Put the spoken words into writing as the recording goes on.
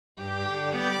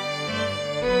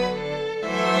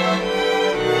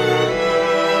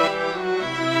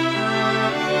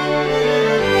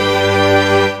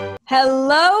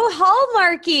Hello,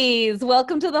 Hallmarkies!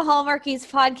 Welcome to the Hallmarkies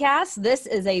Podcast. This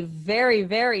is a very,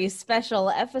 very special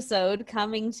episode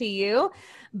coming to you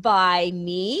by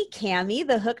me, Kami,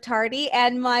 the Hooked Hardy,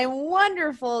 and my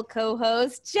wonderful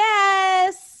co-host,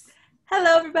 Jess.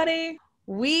 Hello, everybody.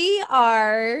 We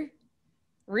are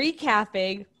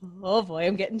recapping. Oh boy,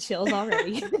 I'm getting chills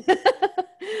already.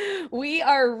 We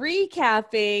are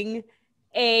recapping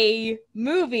a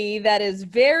movie that is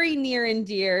very near and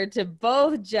dear to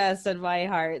both Jess and my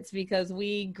hearts because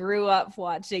we grew up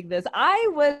watching this. I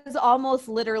was almost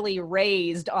literally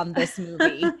raised on this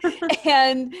movie.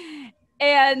 and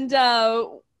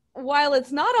while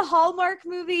it's not a Hallmark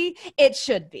movie, it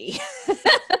should be.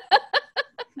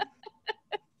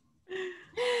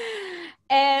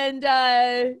 And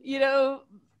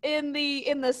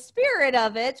in the spirit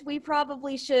of it, we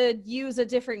probably should use a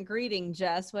different greeting,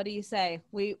 Jess. What do you say?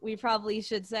 We probably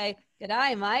should say,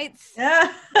 "G'day, mates."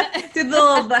 Yeah. Did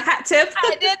the hat tip.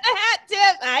 I did the hat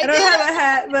tip. I don't have a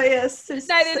hat, but yes.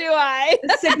 Neither do I.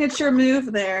 The signature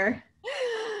move there.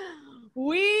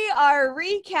 We are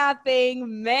recapping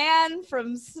Man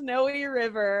from Snowy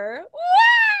River.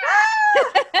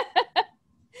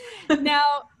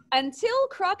 Now, until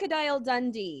Crocodile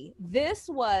Dundee, this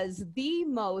was the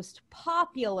most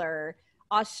popular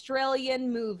Australian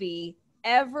movie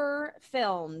ever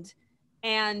filmed,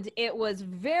 and it was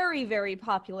very, very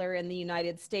popular in the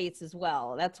United States as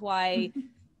well. That's why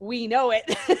we know it.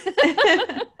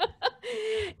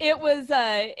 It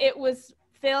was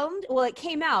filmed, well, it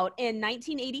came out in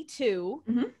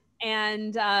 1982,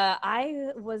 and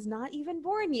I was not even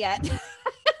born yet.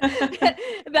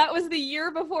 That was the year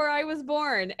before I was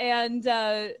born, and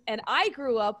I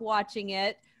grew up watching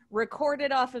it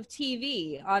recorded off of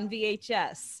TV on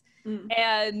VHS.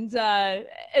 And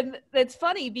it's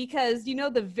funny because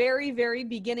the very, very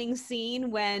beginning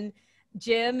scene when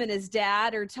Jim and his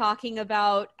dad are talking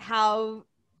about how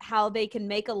they can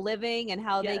make a living and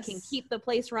how they can keep the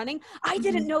place running. I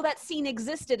didn't know that scene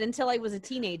existed until I was a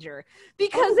teenager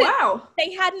because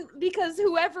because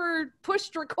whoever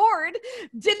pushed record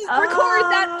didn't record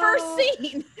that first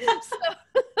scene. So.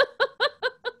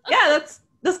 Yeah,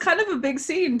 that's kind of a big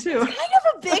scene too. Kind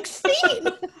of a big scene.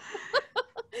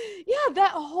 Yeah,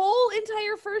 that whole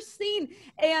entire first scene,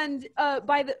 and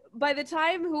by the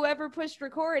time whoever pushed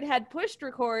record had pushed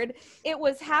record, it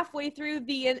was halfway through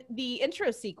the intro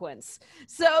sequence.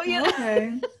 So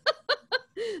Okay.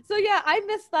 So yeah, I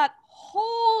missed that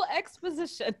whole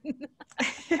exposition.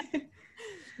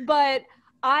 But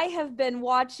I have been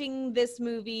watching this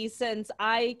movie since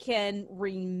I can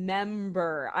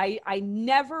remember. I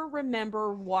never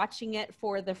remember watching it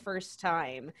for the first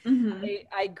time.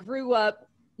 I grew up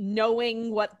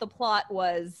knowing what the plot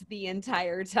was the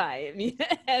entire time.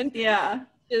 And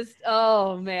just,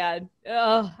 oh man,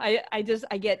 I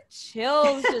get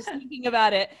chills just thinking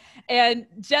about it. And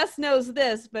Jess knows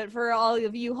this, but for all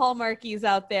of you Hallmarkies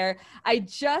out there, I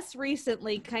just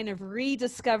recently kind of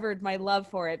rediscovered my love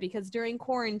for it because during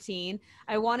quarantine,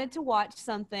 I wanted to watch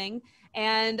something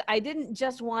and I didn't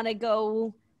just want to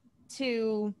go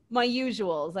to my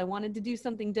usuals. I wanted to do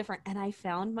something different, and I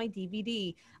found my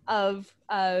DVD of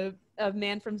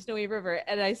Man from Snowy River,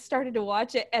 and I started to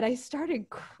watch it, and I started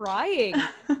crying.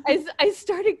 I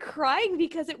started crying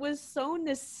because it was so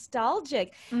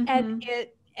nostalgic, and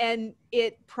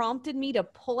it prompted me to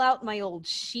pull out my old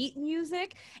sheet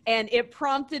music, and it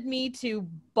prompted me to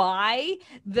buy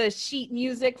the sheet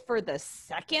music for the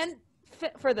second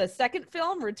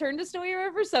film, Return to Snowy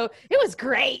River. So it was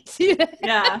great.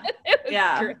 Yeah. It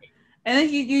was great. And then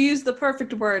you used the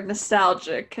perfect word,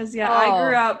 nostalgic, because I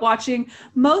grew up watching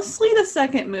mostly the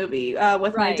second movie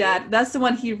with my dad. That's the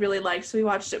one he really liked, so we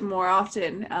watched it more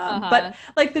often. But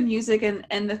like the music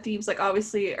and the themes, like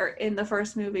obviously are in the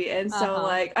first movie, and so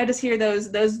like I just hear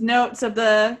those notes of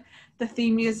the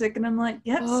theme music, and I'm like,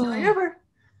 yep, Snowy River.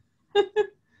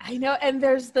 I know, and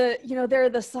there's there are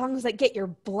the songs that get your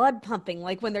blood pumping,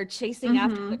 like when they're chasing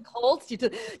after the Colts, you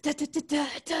just da, da, da, da,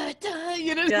 da, da,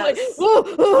 yes. like,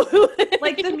 ooh.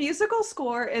 Like the musical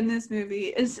score in this movie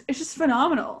is just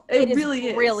phenomenal. It really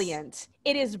is brilliant.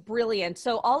 It is brilliant.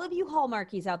 So all of you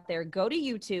Hallmarkies out there, go to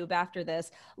YouTube after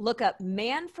this, look up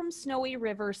Man from Snowy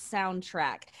River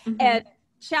soundtrack, and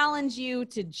challenge you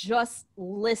to just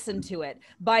listen to it.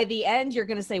 By the end, you're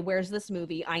going to say, "Where's this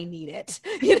movie? I need it."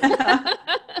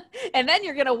 And then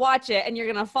you're going to watch it and you're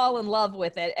going to fall in love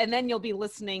with it. And then you'll be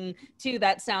listening to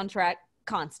that soundtrack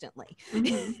constantly.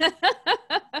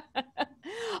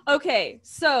 Okay.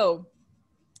 So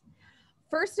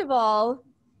first of all,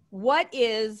 what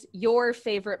is your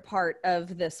favorite part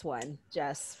of this one,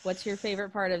 Jess? What's your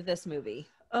favorite part of this movie?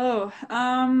 Okay.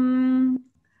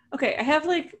 I have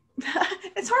like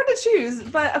It's hard to choose,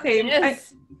 but okay.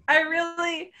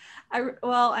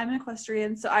 I'm an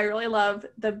equestrian, so I really love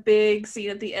the big scene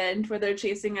at the end where they're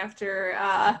chasing after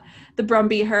the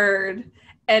Brumby herd,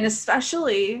 and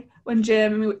especially when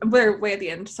we're way at the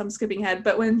end, so I'm skipping ahead,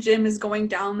 but when Jim is going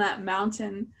down that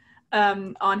mountain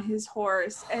on his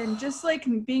horse, and just like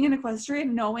being an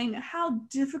equestrian, knowing how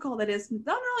difficult it is,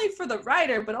 not only for the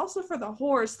rider, but also for the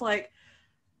horse, like,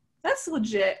 that's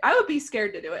legit. I would be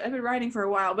scared to do it. I've been riding for a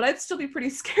while, but I'd still be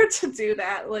pretty scared to do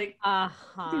that. Like, I'd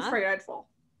be afraid I'd fall.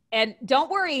 And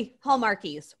don't worry,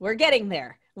 Hallmarkies, we're getting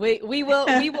there. We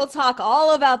will talk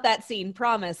all about that scene,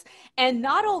 promise. And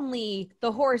not only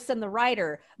the horse and the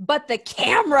rider, but the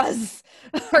cameras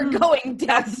are going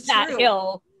down that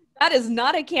hill. That is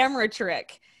not a camera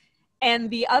trick. And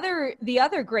the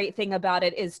other great thing about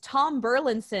it is Tom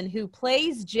Burlinson, who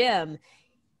plays Jim,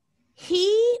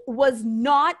 he was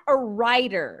not a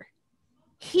writer.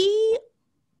 He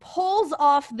pulls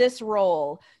off this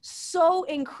role so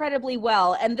incredibly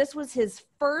well. And this was his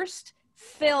first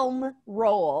film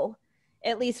role,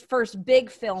 at least first big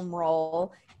film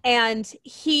role. And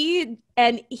he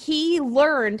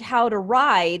learned how to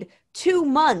ride 2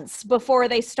 months before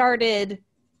they started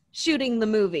shooting the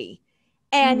movie.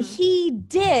 And he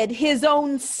did his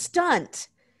own stunt.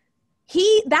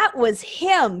 That was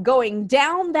him going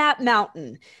down that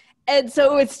mountain. And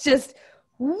so it's just,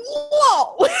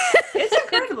 whoa. It's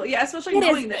incredible. Yeah, especially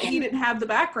knowing that he didn't have the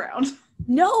background.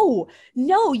 No,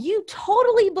 you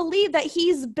totally believe that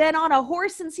he's been on a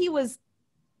horse since he was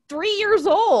 3 years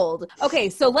old. Okay,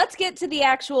 so let's get to the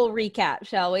actual recap,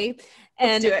 shall we?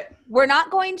 And let's do it. We're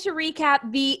not going to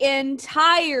recap the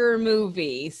entire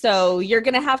movie, so you're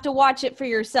going to have to watch it for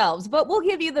yourselves, but we'll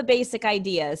give you the basic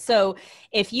idea. So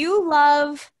if you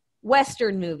love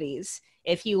Western movies,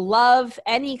 if you love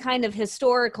any kind of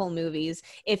historical movies,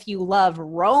 if you love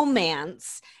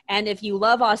romance, and if you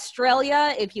love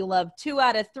Australia, if you love 2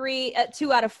 out of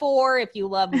 4, if you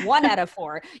love 1 out of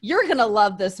 4, you're going to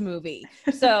love this movie.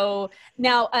 So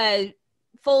now,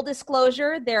 full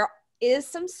disclosure, there is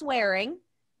some swearing.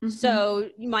 So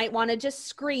you might want to just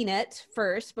screen it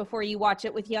first before you watch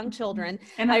it with young children.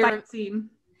 And a fight scene.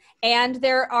 And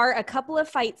there are a couple of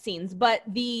fight scenes, but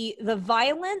the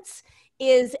violence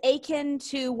is akin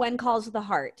to When Calls the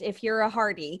Heart. If you're a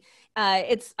Hardy,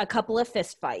 it's a couple of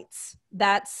fist fights.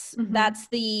 That's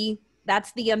the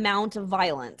amount of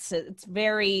violence. It's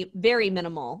very, very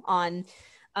minimal on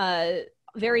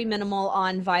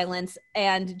violence,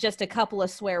 and just a couple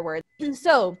of swear words.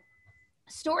 So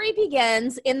story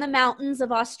begins in the mountains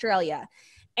of Australia.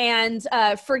 And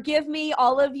forgive me,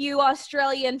 all of you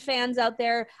Australian fans out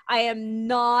there, I am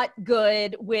not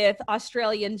good with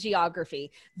Australian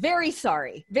geography. Very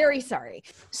sorry, very sorry.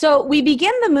 So we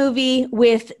begin the movie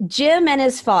with Jim and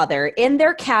his father in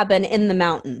their cabin in the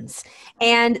mountains.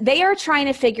 And they are trying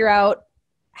to figure out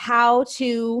how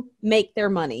to make their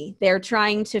money. They're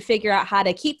trying to figure out how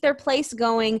to keep their place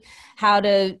going, how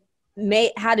to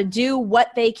do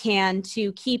what they can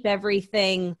to keep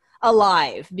everything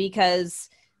alive, because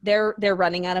they're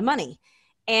running out of money.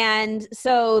 And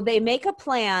so they make a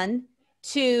plan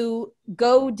to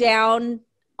go down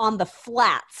on the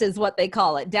flats, is what they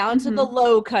call it, down to the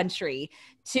low country,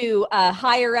 to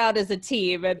hire out as a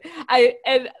team. And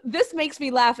this makes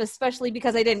me laugh, especially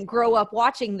because I didn't grow up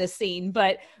watching this scene.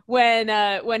 But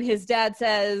when his dad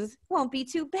says, "Won't be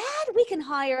too bad, we can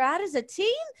hire out as a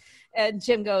team," and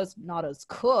Jim goes, "Not as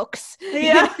cooks."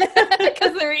 Yeah.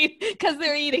 because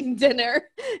they're eating dinner.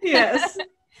 Yes.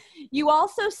 You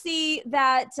also see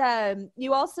that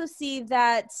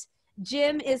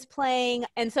Jim is playing,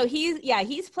 and so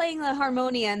he's playing the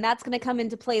harmonium, and that's going to come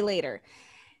into play later.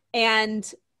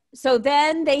 And so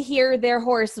then they hear their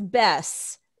horse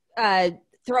Bess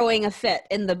throwing a fit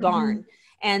in the barn.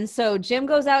 And so Jim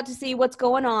goes out to see what's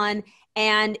going on,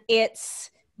 and it's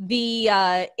the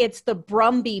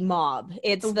Brumby mob.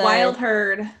 It's the wild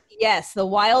herd. Yes, the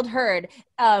wild herd,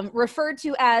 referred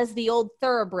to as the old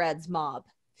thoroughbreds mob.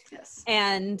 Yes.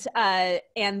 And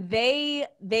they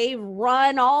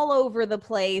run all over the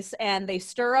place, and they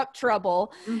stir up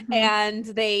trouble, and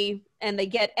they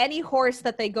get any horse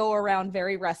that they go around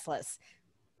very restless.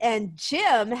 And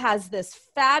Jim has this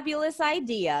fabulous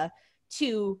idea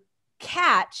to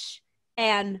catch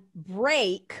and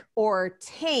break or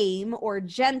tame or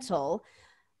gentle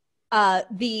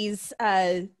these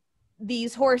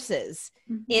horses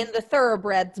in the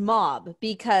thoroughbreds mob,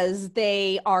 because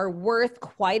they are worth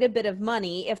quite a bit of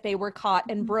money if they were caught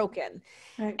and broken.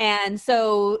 Right. And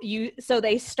so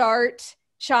they start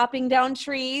chopping down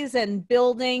trees and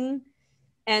building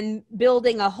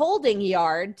a holding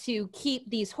yard to keep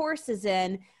these horses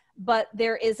in. but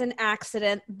there is an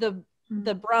accident. The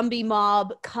Brumby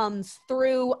mob comes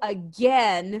through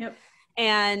again. Yep.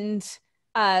 And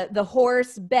the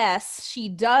horse, Bess, she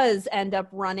does end up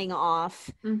running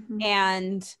off,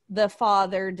 and the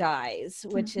father dies,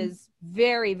 which is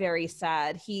very, very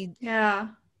sad.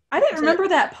 I didn't remember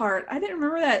that part. I didn't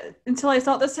remember that until I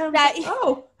saw it this time.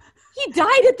 He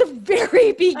died at the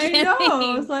very beginning. I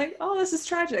know. I was like, oh, this is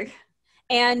tragic.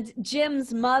 And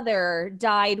Jim's mother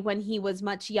died when he was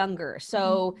much younger.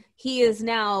 So he is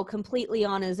now completely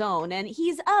on his own. And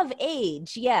he's of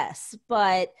age, yes,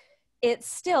 but it's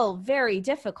still very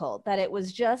difficult that it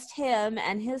was just him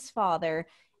and his father,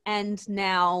 and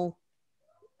now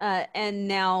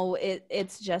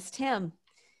it's just him.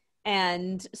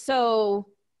 And so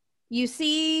you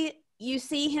see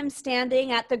him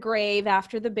standing at the grave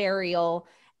after the burial,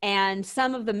 and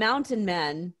some of the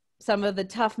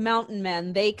tough mountain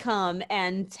men, they come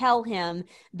and tell him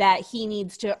that he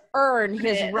needs to earn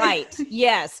his right.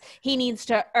 Yes, he needs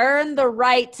to earn the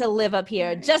right to live up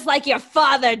here, just like your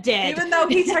father did. Even though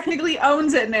he technically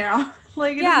owns it now.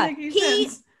 Like, it doesn't make any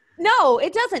sense. No,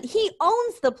 it doesn't. He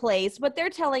owns the place, but they're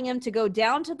telling him to go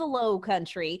down to the low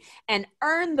country and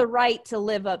earn the right to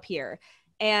live up here.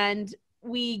 And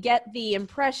we get the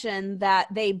impression that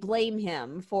they blame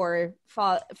him for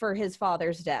his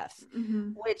father's death,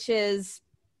 which is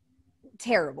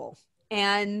terrible.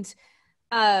 And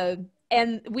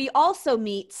we also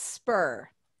meet Spur.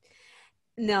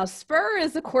 Now, Spur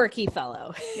is a quirky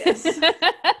fellow. Yes.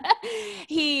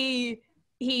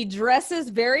 He dresses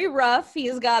very rough.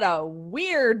 He's got a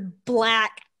weird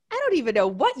black, I don't even know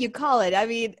what you call it. I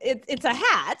mean, it's a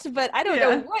hat, but I don't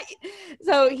know what.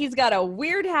 So he's got a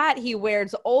weird hat. He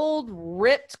wears old,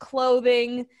 ripped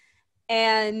clothing,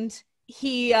 and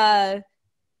he has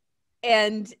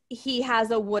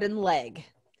a wooden leg.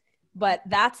 But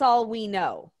that's all we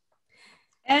know.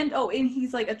 And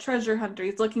he's like a treasure hunter.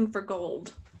 He's looking for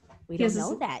gold. We don't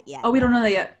know that yet. Oh, we don't know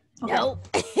that yet. Okay. Nope.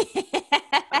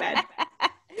 My bad.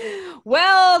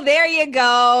 Well, there you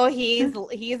go. He's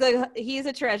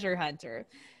a treasure hunter.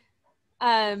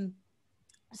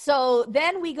 So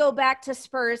then we go back to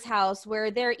Spur's house where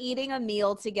they're eating a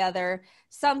meal together.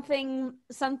 Something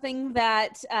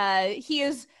that he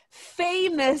is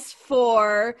famous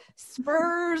for,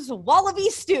 Spur's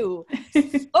wallaby stew,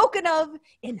 spoken of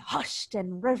in hushed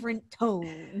and reverent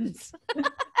tones.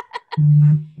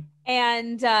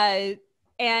 And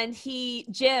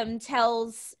Jim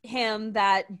tells him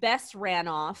that Bess ran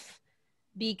off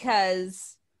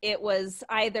because it was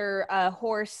either a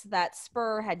horse that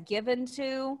Spur had given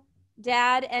to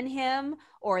Dad and him,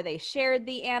 or they shared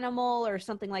the animal or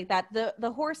something like that.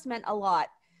 The horse meant a lot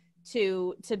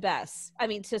to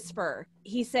Spur.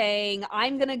 He's saying,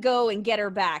 I'm going to go and get her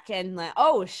back. And like,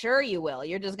 oh, sure you will.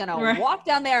 You're just going to walk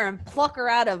down there and pluck her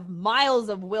out of miles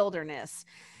of wilderness.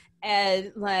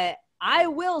 And like, I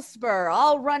will, Spur.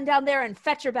 I'll run down there and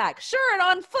fetch her back. Sure, and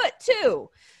on foot,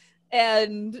 too.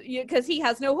 And because he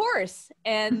has no horse.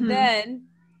 And then,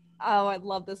 oh, I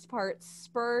love this part.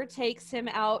 Spur takes him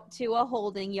out to a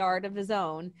holding yard of his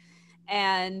own.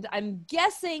 And I'm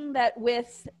guessing that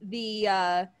with the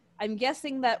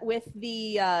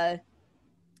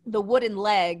wooden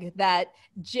leg that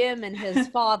Jim and his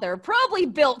father probably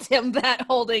built him that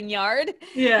holding yard.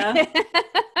 Yeah.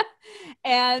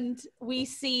 And we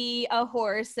see a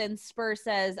horse, and Spur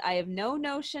says, I have no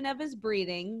notion of his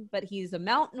breeding, but he's a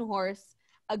mountain horse,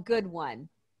 a good one.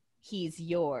 He's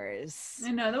yours. I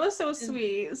know, that was so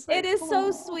sweet. It is so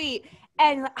sweet.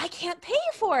 And I can't pay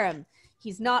for him.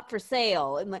 He's not for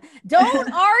sale. And like,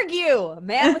 don't argue. A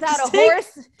man without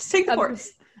horse. Just take the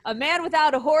horse. A man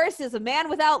without a horse is a man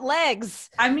without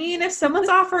legs. I mean, if someone's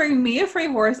offering me a free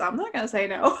horse, I'm not going to say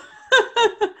no.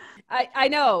 I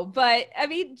know, but I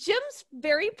mean, Jim's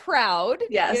very proud.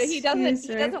 Yes, he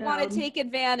doesn't want to take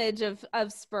advantage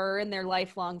of Spur and their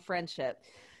lifelong friendship.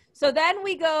 So then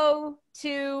we go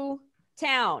to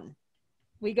town.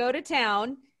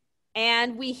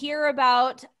 And we hear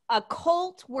about a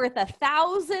colt worth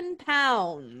 1,000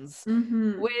 pounds,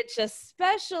 which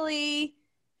especially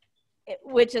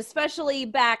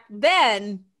back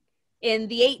then in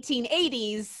the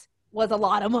 1880s was a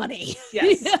lot of money.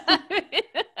 Yes.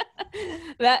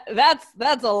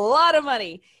 That's a lot of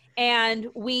money. And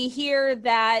we hear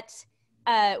that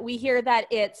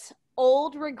it's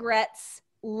Old Regret's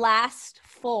last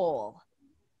foal.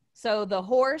 So the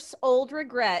horse Old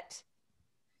Regret,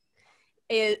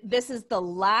 this is the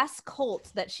last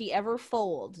colt that she ever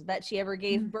foaled, that she ever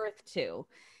gave birth to.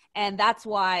 And that's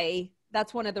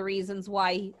one of the reasons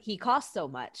why he cost so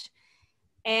much.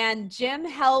 And Jim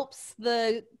helps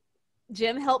the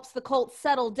Jim helps the Colts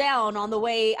settle down on the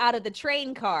way out of the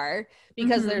train car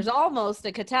because there's almost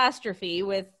a catastrophe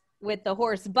with the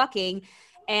horse bucking.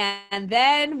 And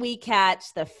then we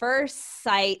catch the first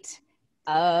sight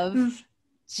of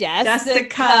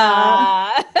Jessica.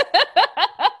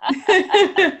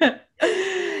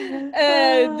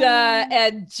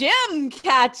 And Jim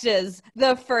catches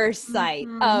the first sight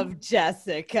of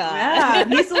Jessica. Yeah,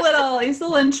 he's a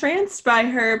little entranced by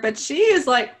her, but she is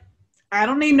like, I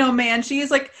don't need no man. She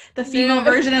is like the female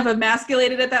version of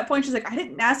emasculated at that point. She's like, I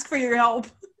didn't ask for your help.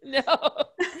 No.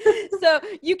 So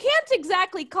you can't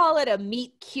exactly call it a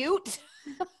meet cute.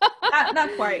 Not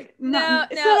quite. It's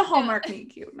not a Hallmark meet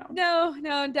cute.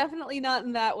 No, definitely not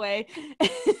in that way.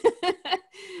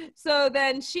 So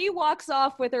then she walks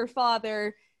off with her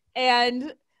father,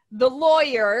 and the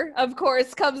lawyer, of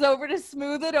course, comes over to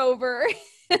smooth it over,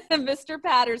 Mr.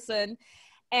 Patterson.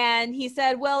 And he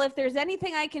said, well, if there's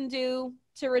anything I can do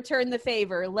to return the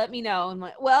favor, let me know. I'm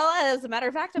like, well, as a matter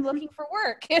of fact, I'm looking for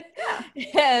work.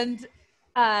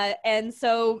 And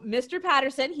so Mr.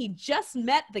 Patterson, he just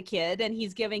met the kid, and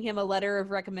he's giving him a letter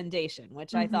of recommendation,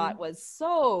 which I thought was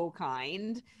so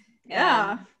kind.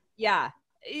 Yeah. Yeah.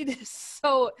 It is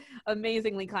so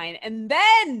amazingly kind. And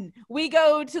then we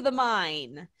go to the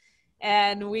mine,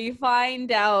 and we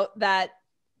find out that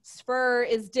Spur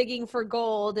is digging for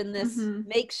gold in this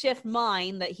makeshift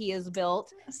mine that he has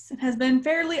built. Yes, it has been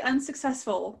fairly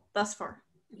unsuccessful thus far.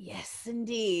 Yes,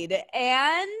 indeed.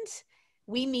 And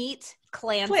we meet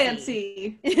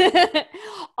Clancy.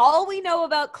 All we know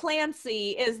about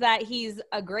Clancy is that he's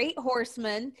a great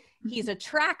horseman, he's a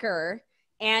tracker,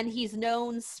 and he's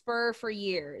known Spur for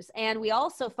years. And we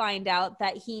also find out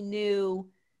that he knew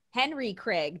Henry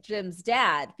Craig, Jim's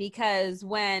dad, because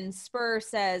when Spur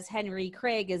says Henry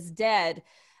Craig is dead,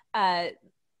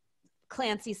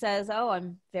 Clancy says, oh,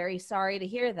 I'm very sorry to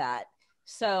hear that.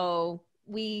 So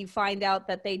we find out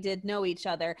that they did know each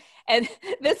other. And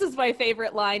this is my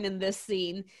favorite line in this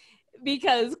scene,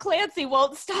 because Clancy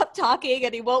won't stop talking,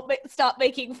 and he won't stop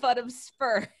making fun of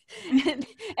Spur.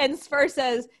 And Spur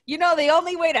says, you know, the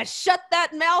only way to shut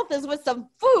that mouth is with some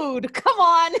food. Come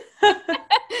on.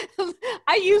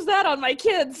 I use that on my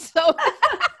kids. So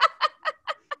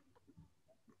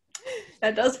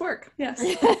that does work. Yes.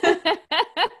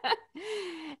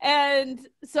 And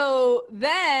so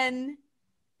then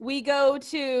we go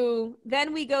to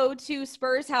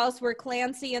Spur's house, where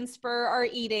Clancy and Spur are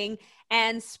eating,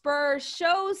 and Spur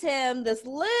shows him this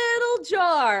little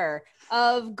jar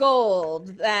of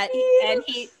gold that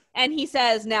and he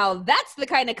says, now that's the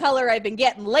kind of color I've been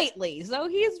getting lately. So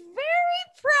he's very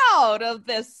proud of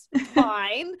this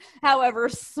find, however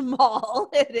small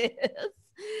it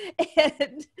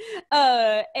is.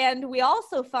 And we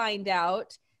also find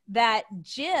out that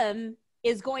Jim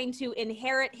is going to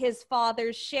inherit his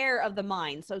father's share of the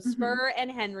mine. So Spur and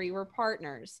Henry were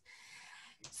partners.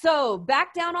 So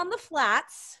back down on the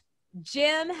flats,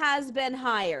 Jim has been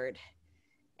hired.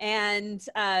 And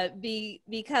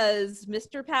because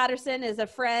Mr. Patterson is a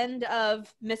friend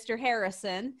of Mr.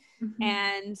 Harrison.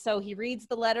 And so he reads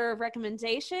the letter of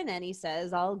recommendation, and he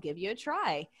says, I'll give you a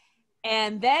try.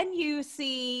 And then you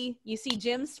see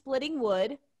Jim splitting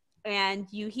wood, and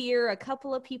you hear a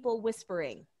couple of people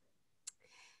whispering.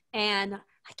 And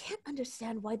I can't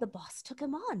understand why the boss took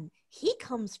him on. He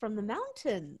comes from the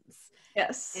mountains.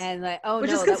 Yes. And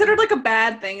which is considered like a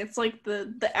bad thing. It's like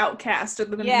the outcast or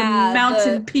the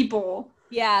mountain people.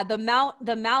 Yeah, the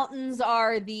mountains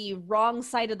are the wrong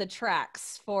side of the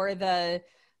tracks for the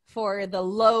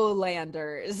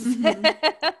lowlanders.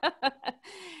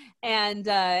 And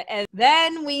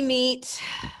then we meet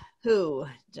who?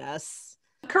 Jess?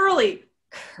 Curly.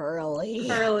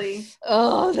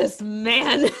 Oh, this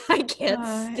man. I can't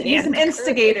stand him. He's an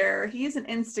instigator. He's an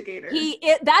instigator.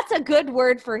 That's a good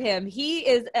word for him. He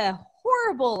is a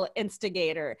horrible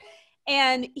instigator.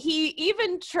 And he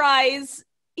even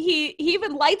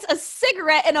lights a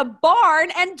cigarette in a barn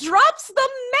and drops the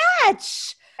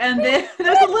match. And then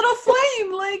there's a little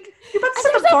flame, like you're about to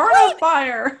set the barn on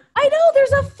fire. I know,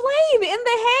 there's a flame in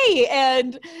the hay.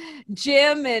 And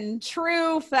Jim, in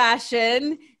true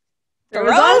fashion,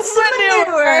 throws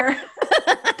manure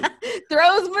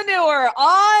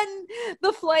on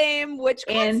the flame, which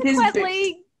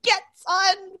consequently gets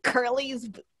on Curly's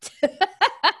boot.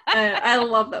 I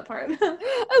love that part.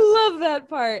 I love that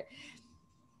part.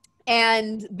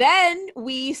 And then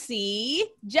we see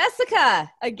Jessica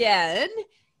again,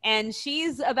 and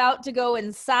she's about to go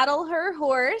and saddle her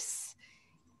horse,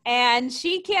 and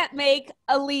she can't make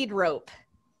a lead rope.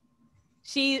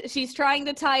 She's trying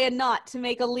to tie a knot to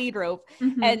make a lead rope,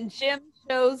 and Jim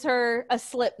shows her a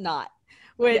slip knot,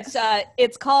 which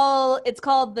it's called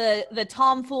the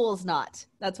Tom Fool's Knot.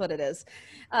 That's what it is.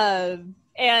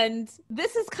 And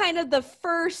this is kind of the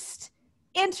first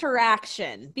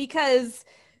interaction, because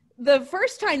the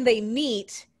first time they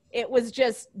meet, it was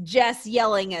just Jess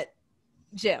yelling at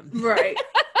Jim. Right.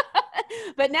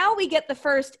 But now we get the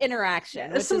first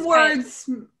interaction. There's some words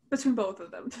between both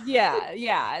of them.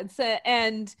 Yeah.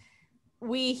 And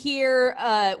we hear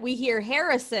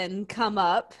Harrison come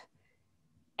up,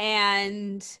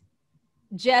 and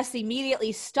Jess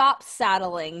immediately stops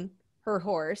saddling her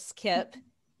horse, Kip,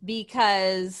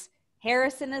 because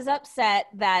Harrison is upset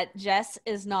that Jess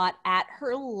is not at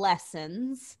her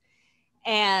lessons.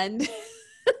 And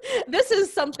this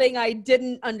is something I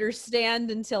didn't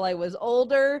understand until I was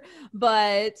older,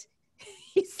 but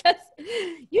he says,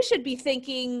 you should be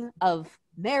thinking of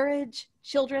marriage,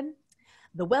 children.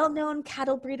 The well-known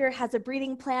cattle breeder has a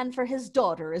breeding plan for his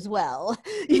daughter as well.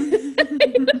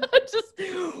 Just,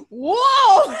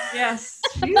 whoa! Yes,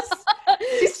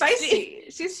 she's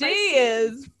feisty. She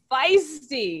is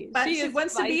feisty. But she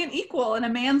wants to be an equal in a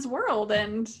man's world,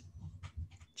 and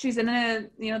she's in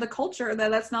the culture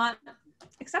that's not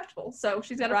acceptable. So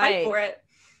she's got to fight for it.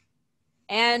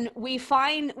 And we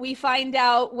find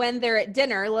out when they're at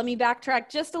dinner. Let me backtrack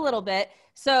just a little bit.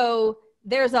 So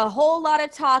there's a whole lot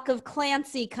of talk of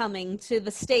Clancy coming to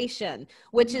the station,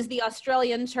 which is the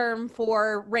Australian term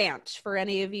for ranch, for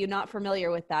any of you not familiar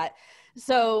with that.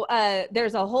 So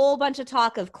there's a whole bunch of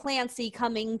talk of Clancy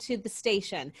coming to the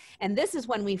station. And this is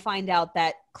when we find out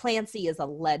that Clancy is a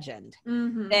legend,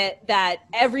 that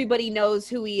everybody knows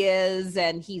who he is,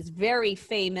 and he's very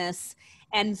famous.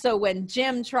 And so when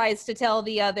Jim tries to tell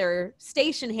the other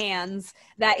station hands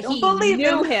that he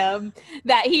knew him,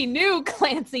 that he knew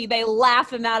Clancy, they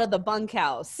laugh him out of the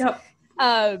bunkhouse. Yep.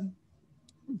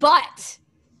 But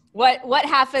what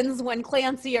happens when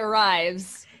Clancy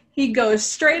arrives? He goes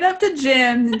straight up to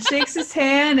Jim and shakes his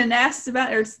hand and asks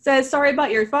about, or says sorry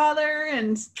about your father,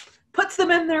 and puts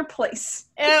them in their place.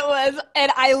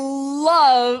 And I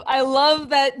love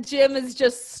that Jim is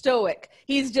just stoic.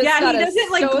 He's just he doesn't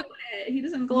gloat it. He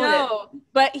doesn't gloat it. No,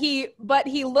 but he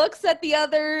looks at the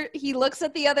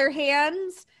other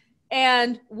hands,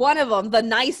 and one of them, the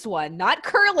nice one, not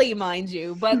Curly, mind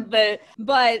you, but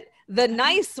the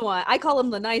nice one, I call him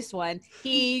the nice one.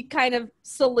 He kind of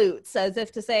salutes as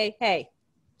if to say, "Hey,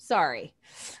 sorry."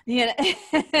 You know,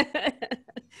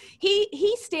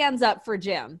 he stands up for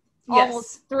Jim.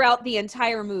 Almost throughout the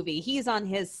entire movie. He's on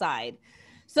his side.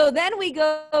 So then we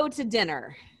go to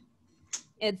dinner.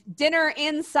 It's dinner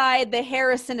inside the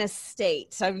Harrison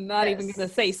estate. I'm not even going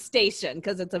to say station,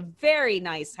 because it's a very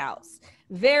nice house.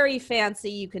 Very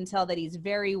fancy. You can tell that he's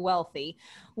very wealthy.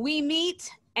 We meet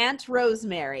Aunt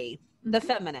Rosemary, the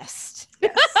feminist.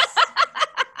 Yes.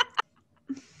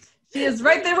 She is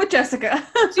right there with Jessica.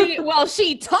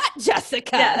 She taught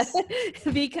Jessica. Yes.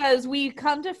 Because we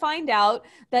come to find out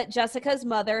that Jessica's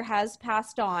mother has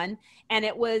passed on, and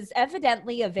it was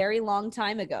evidently a very long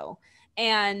time ago.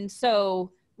 And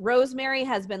so Rosemary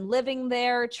has been living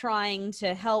there, trying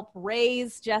to help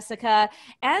raise Jessica,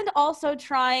 and also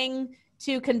trying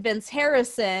to convince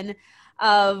Harrison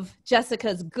of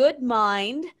Jessica's good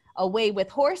mind, a way with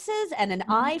horses, and an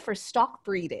eye for stock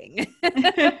breeding.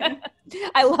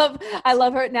 I love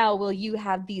her. Now, will you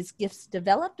have these gifts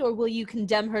developed, or will you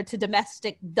condemn her to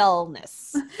domestic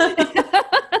dullness? A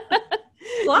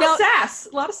lot of sass.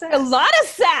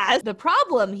 The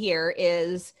problem here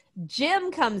is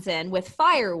Jim comes in with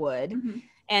firewood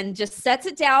and just sets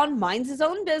it down, minds his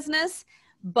own business,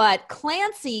 but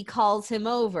Clancy calls him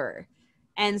over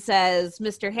and says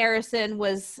Mr. Harrison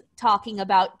was talking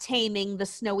about taming the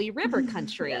Snowy River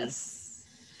country. Yes.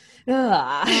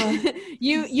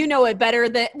 You know it better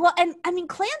than, well, and I mean,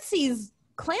 Clancy's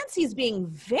being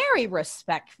very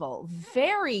respectful,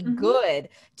 very good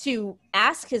to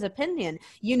ask his opinion.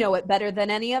 You know it better than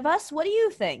any of us. What do you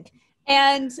think?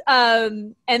 And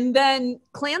then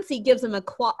Clancy gives him a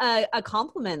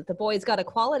compliment. The boy's got a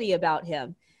quality about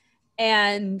him.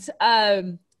 And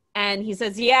he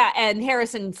says, yeah. And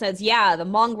Harrison says, yeah, the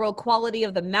mongrel quality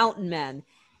of the mountain men.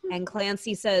 And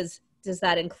Clancy says, does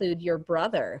that include your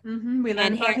brother? We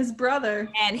learned about his brother.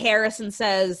 And Harrison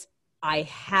says, I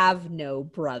have no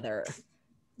brother.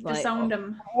 Disowned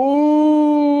him.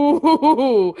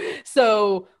 Ooh.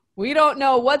 So we don't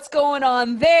know what's going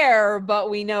on there, but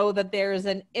we know that there's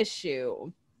an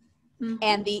issue.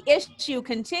 And the issue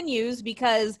continues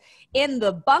because in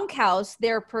the bunkhouse,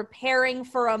 they're preparing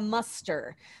for a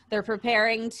muster. They're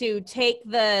preparing to take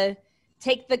the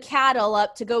cattle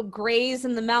up to go graze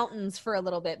in the mountains for a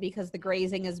little bit because the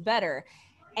grazing is better.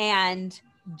 And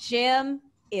Jim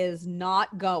is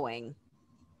not going.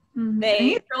 And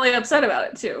he's really upset about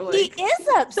it too. Like, he is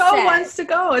upset. So wants to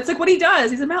go. It's like what he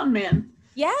does. He's a mountain man.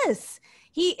 Yes,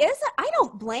 he is. I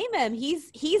don't blame him.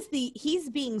 He's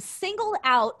being singled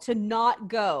out to not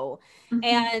go,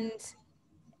 and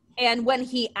when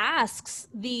he asks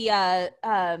the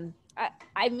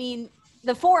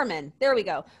the foreman, there we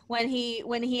go. When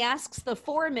he asks the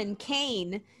foreman,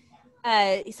 Kane,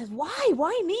 he says,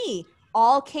 "Why me?"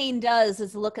 All Kane does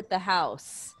is look at the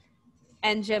house,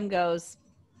 and Jim goes,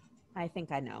 "I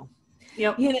think I know."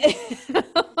 Yep. You know?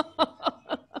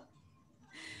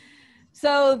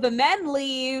 So the men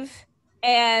leave,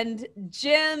 and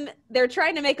Jim, they're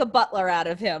trying to make a butler out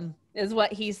of him, is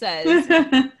what he says.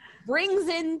 Brings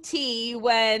in tea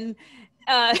when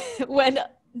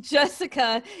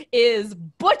Jessica is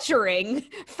butchering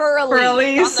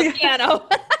Furley on the piano.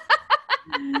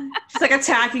 She's like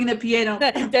attacking the piano.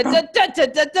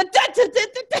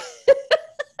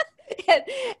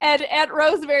 and Aunt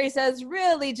Rosemary says,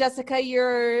 "Really, Jessica,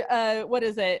 you're what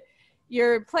is it?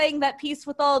 You're playing that piece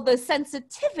with all the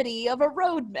sensitivity of a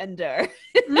road mender."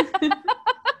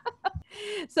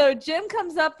 So Jim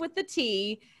comes up with the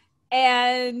tea,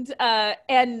 and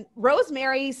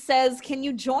Rosemary says, "Can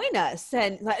you join us?"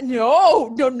 And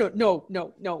no. You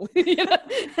know,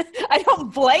 I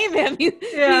don't blame him.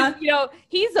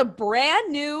 He's a brand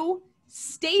new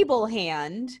stable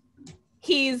hand.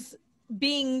 He's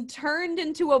being turned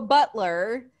into a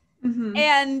butler,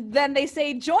 and then they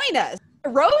say, "Join us."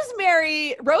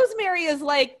 Rosemary is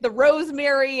like the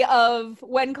Rosemary of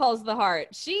When Calls the Heart.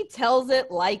 She tells it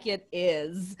like it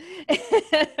is.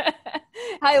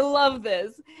 I love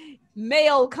this.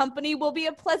 Male company will be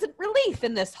a pleasant relief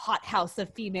in this hothouse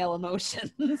of female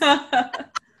emotions.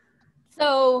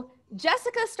 So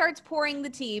Jessica starts pouring the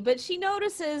tea, but she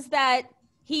notices that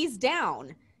he's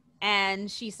down. And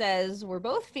she says, "We're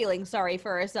both feeling sorry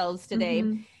for ourselves today.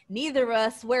 Neither of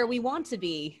us where we want to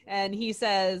be." And he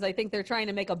says, "I think they're trying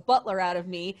to make a butler out of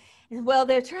me." And, "Well,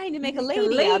 they're trying to make a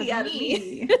lady out of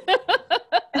me."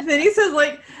 And then he says,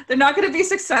 like, they're not going to be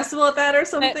successful at that or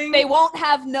something. They won't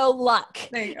have no luck.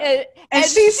 And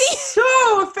she's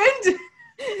so offended.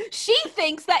 She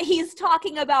thinks that he's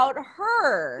talking about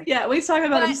her. Yeah, well, he's talking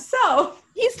about himself.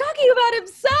 He's talking about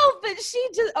himself,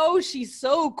 and she's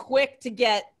so quick to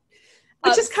get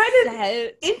Which is kind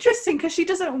of interesting because she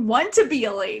doesn't want to be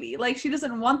a lady. Like, she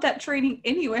doesn't want that training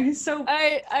anyway. So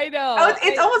I know.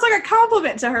 It's almost like a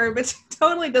compliment to her, but she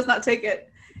totally does not take it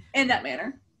in that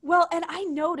manner. Well, and I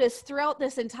noticed throughout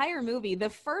this entire movie, the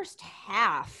first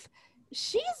half,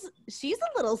 she's a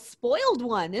little spoiled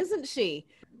one, isn't she?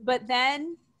 But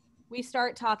then we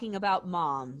start talking about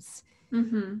moms.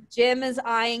 Jim is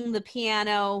eyeing the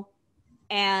piano,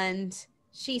 and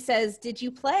she says, "Did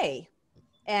you play?"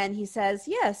 And he says,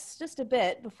 "Yes, just a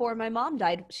bit. Before my mom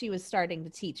died, she was starting to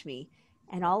teach me."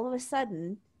 And all of a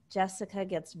sudden, Jessica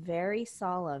gets very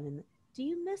solemn. And, "Do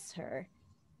you miss her?"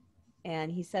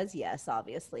 And he says, "Yes,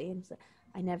 obviously." And he says,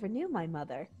 "I never knew my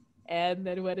mother." And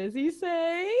then what does he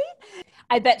say?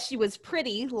 "I bet she was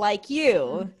pretty like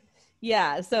you."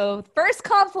 Yeah, so first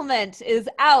compliment is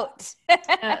out.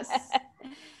 Yes.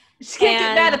 She can't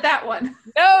get mad at that one.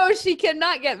 No, she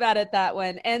cannot get mad at that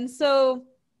one. And so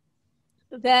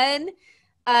then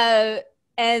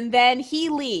he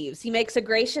leaves. He makes a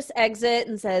gracious exit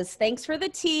and says, "Thanks for the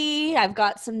tea. I've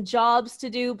got some jobs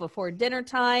to do before dinner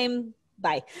time.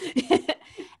 Bye."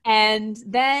 And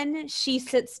then she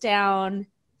sits down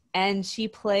and she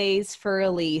plays for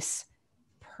Elise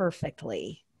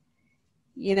perfectly.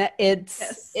 You know,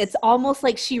 it's almost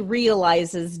like she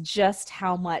realizes just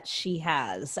how much she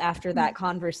has after that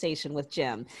conversation with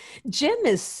Jim. Jim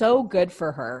is so good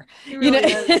for her. He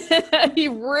really is. He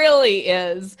really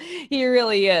is. He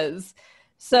really is.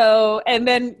 So, and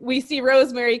then we see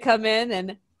Rosemary come in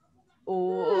and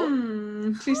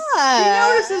she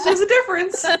notices there's a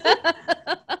difference.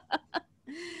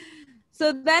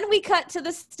 So then we cut to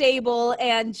the stable,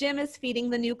 and Jim is feeding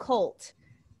the new colt.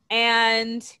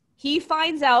 And he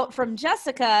finds out from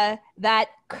Jessica that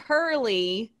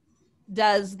Curly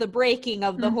does the breaking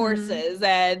of the horses,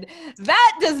 and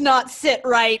that does not sit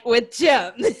right with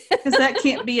Jim. Because that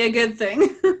can't be a good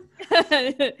thing.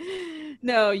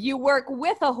 No, you work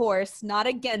with a horse, not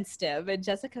against him. And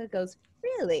Jessica goes,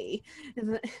 "Really?"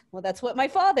 "Well, that's what my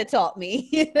father taught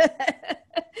me."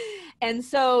 And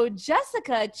so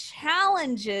Jessica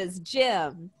challenges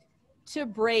Jim to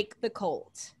break the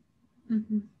colt.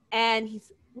 And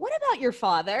he's, "What about your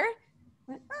father?"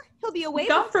 "He'll be away.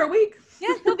 Gone for a week."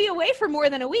 Yeah, he'll be away for more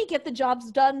than a week. If the job's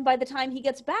done by the time he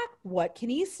gets back, what can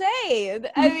he say?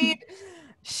 I mean,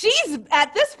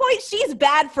 at this point, she's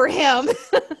bad for him.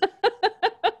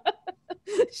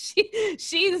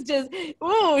 she's just,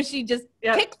 she just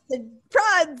kicks and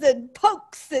prods and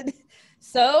pokes. And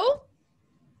so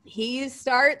he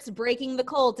starts breaking the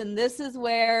colt. And this is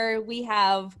where we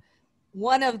have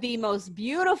one of the most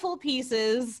beautiful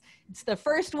pieces. It's the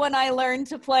first one I learned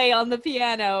to play on the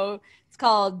piano. It's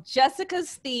called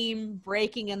Jessica's Theme,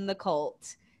 Breaking in the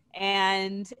Colt.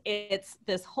 And it's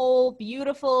this whole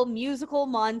beautiful musical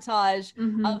montage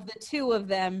of the two of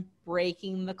them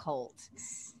breaking the colt.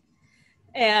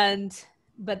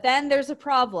 But then there's a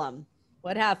problem.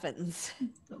 What happens?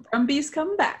 The Brumbies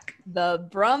come back. The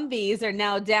Brumbies are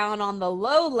now down on the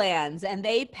lowlands, and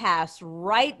they pass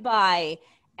right by,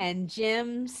 and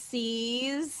Jim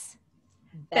sees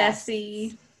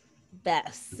Bessie.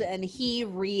 Bess, and he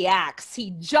reacts.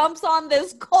 He jumps on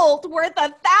this colt worth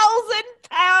 1,000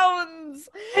 pounds.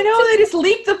 I know, they just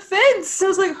leap the fence. I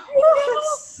was like,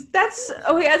 that's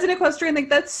okay, as an equestrian, like,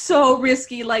 that's so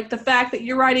risky. Like, the fact that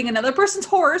you're riding another person's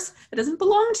horse that doesn't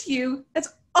belong to you, that's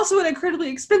also an incredibly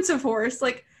expensive horse.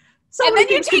 Like, so many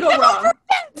things could go wrong.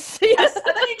 Yes, and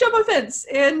then you jump a fence,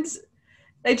 and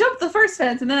they jump the first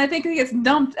fence, and then I think he gets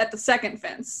dumped at the second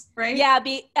fence, right? Yeah,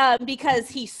 because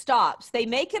he stops. They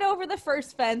make it over the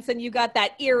first fence, and you got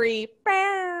that eerie,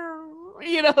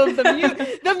 the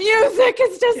music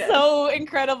is just so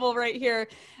incredible right here.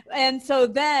 And so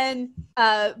then,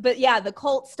 the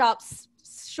colt stops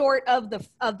short of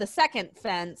the second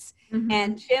fence,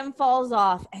 and Jim falls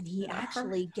off, and he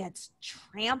actually gets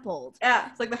trampled. Yeah,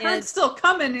 it's like the herd's still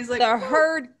coming. He's like, the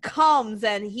herd comes,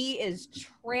 and he is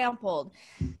trampled.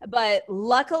 But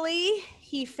luckily,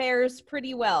 he fares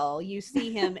pretty well. You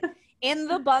see him in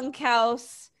the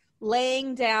bunkhouse,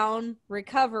 laying down,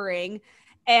 recovering,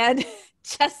 and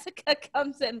Jessica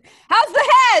comes in. How's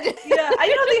the head? Yeah, I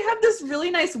know they have this really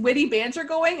nice witty banter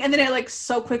going, and then it like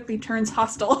so quickly turns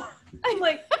hostile. I'm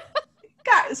like,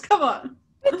 guys, come on.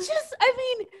 It's just, I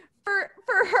mean, for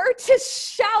her to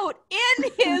shout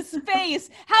in his face,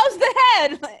 how's the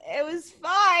head? It was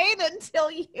fine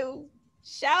until you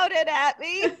shouted at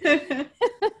me.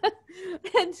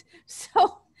 And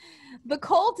so the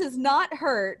colt is not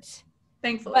hurt.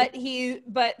 Thankfully.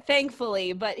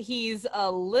 But he's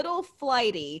a little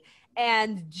flighty,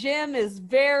 and Jim is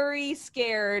very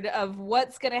scared of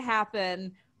what's going to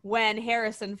happen when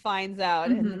Harrison finds out.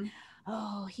 And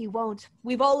he won't.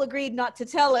 We've all agreed not to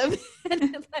tell him.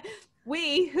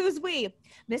 Who's we?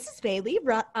 Mrs. Bailey,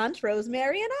 Aunt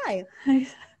Rosemary, and I.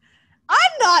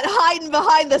 I'm not hiding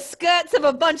behind the skirts of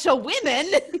a bunch of women.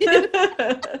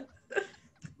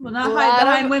 Well, not hide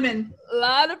behind women. A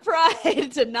lot of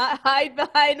pride to not hide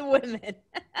behind women.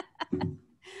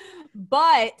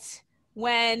 But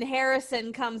when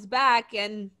Harrison comes back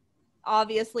and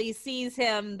obviously sees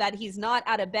him that he's not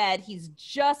out of bed, he's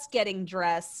just getting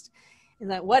dressed. And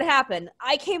like, what happened?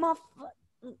 I came off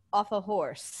a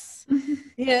horse.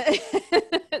 Yeah.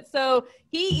 So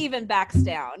he even backs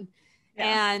down.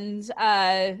 Yeah.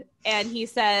 And he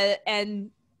said,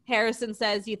 and Harrison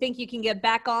says, you think you can get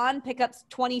back on, pick up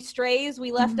 20 strays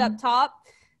we left up top?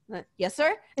 Yes,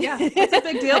 sir. Yeah, it's a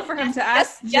big deal for him to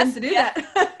ask Jim to do that.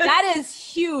 That is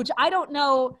huge. I don't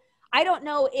know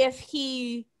if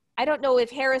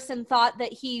Harrison thought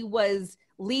that he was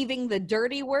leaving the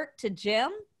dirty work to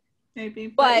Jim. Maybe,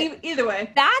 but either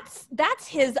way, that's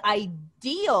his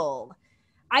ideal.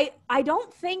 I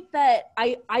don't think that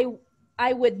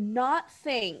I would not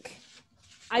think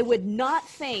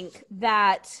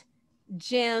that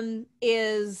Jim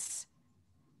is.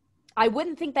 I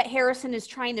wouldn't think that Harrison is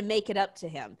trying to make it up to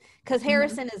him, because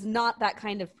Harrison is not that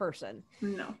kind of person.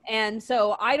 No. And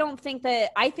so I think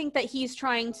that he's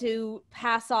trying to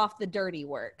pass off the dirty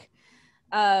work.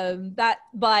 But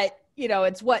you know,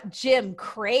 it's what Jim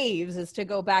craves, is to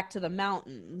go back to the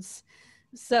mountains.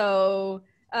 So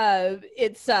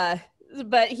he's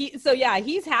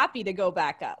happy to go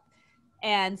back up.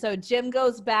 And so Jim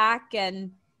goes back,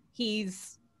 and he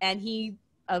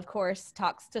of course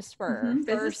talks to Spur.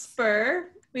 Spur.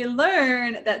 We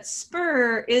learn that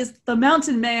Spur is the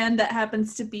mountain man that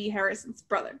happens to be Harrison's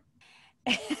brother.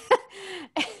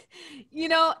 You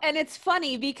know, and it's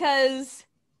funny because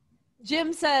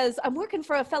Jim says, I'm working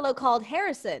for a fellow called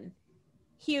Harrison.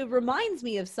 He reminds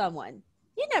me of someone.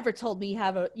 You never told me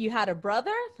you had a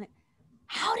brother. Like,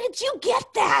 how did you get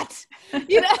that?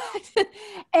 You know?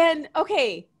 And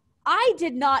okay, I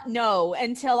did not know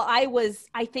until I was,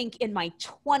 I think, in my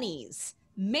 20s,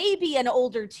 maybe an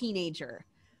older teenager.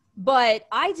 But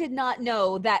I did not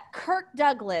know that Kirk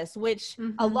Douglas, which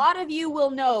a lot of you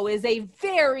will know, is a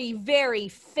very, very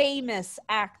famous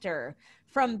actor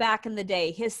from back in the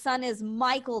day. His son is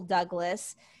Michael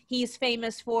Douglas. He's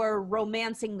famous for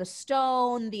Romancing the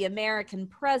Stone, The American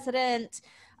President.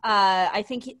 I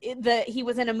think he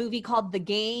was in a movie called The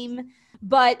Game.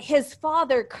 But his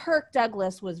father, Kirk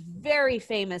Douglas, was very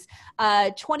famous.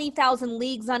 20,000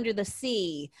 Leagues Under the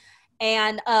Sea,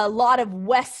 and a lot of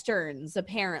westerns,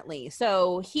 apparently.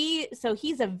 So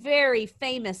he's a very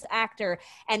famous actor,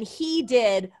 and he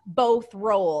did both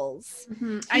roles.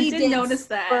 I did notice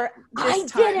that. I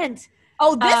didn't.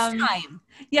 Oh, this time.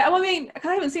 Yeah, well, I mean,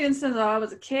 I haven't seen it since I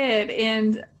was a kid,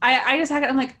 and I just had it.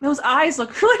 I'm like, those eyes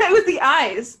look really. It was the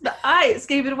eyes. The eyes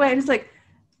gave it away, and it's like,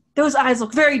 those eyes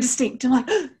look very distinct. I'm like,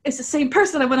 it's the same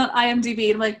person. I went on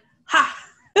IMDb, and I'm like, ha.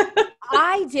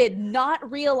 I did not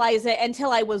realize it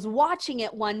until I was watching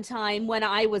it one time when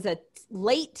I was a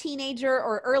late teenager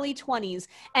or early 20s,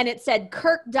 and it said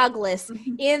Kirk Douglas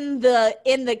in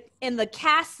the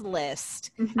cast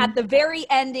list at the very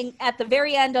end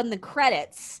on the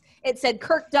credits. It said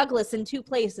Kirk Douglas in 2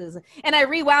 places, and I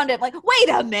rewound it like, wait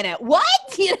a minute,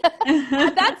 what?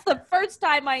 That's the first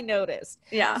time I noticed.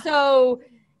 Yeah. So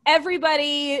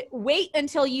everybody, wait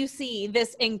until you see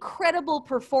this incredible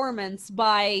performance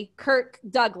by Kirk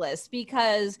Douglas,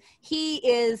 because he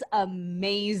is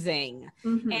amazing.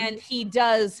 And he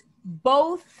does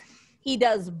both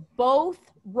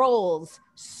roles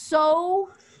so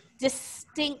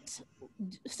distinctly.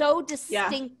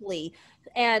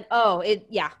 And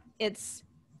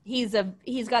he's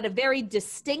got a very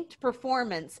distinct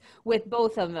performance with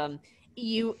both of them.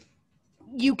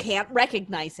 You can't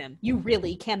recognize him. You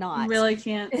really cannot. Really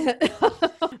can't.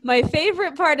 My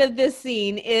favorite part of this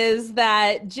scene is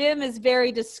that Jim is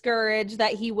very discouraged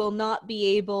that he will not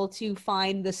be able to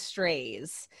find the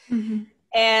strays.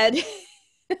 And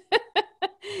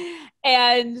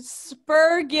and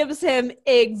Spur gives him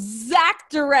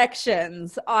exact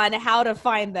directions on how to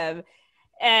find them.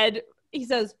 And he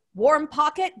says, warm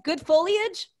pocket, good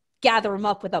foliage, gather them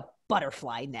up with a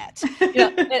butterfly net.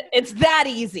 It's that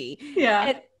easy. Yeah.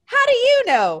 And how do you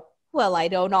know? Well, I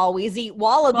don't always eat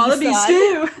wallabies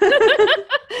too.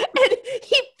 And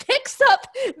he picks up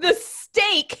the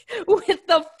steak with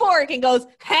the fork and goes,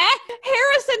 huh?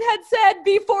 Harrison had said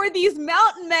before these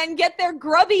mountain men get their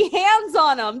grubby hands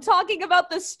on them, talking about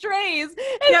the strays.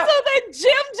 And so then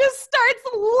Jim just starts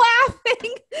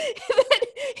laughing that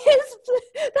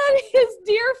his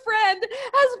dear friend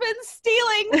has been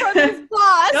stealing from his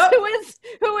boss,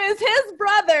 who is his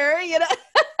brother,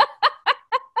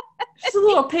 Just a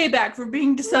little payback for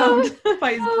being disowned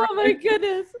by his brother. Oh my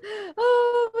goodness.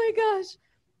 Oh my gosh.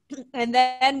 And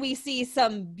then we see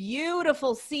some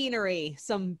beautiful scenery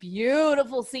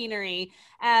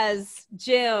as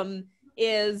Jim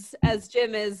is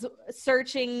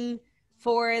searching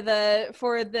for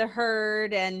the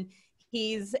herd, and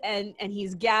he's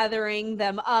gathering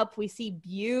them up. We see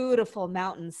beautiful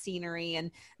mountain scenery, and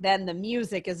then the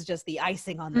music is just the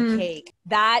icing on the cake.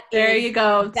 There you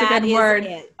go. It's a good word.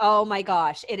 It. Oh my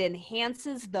gosh. It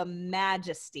enhances the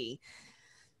majesty.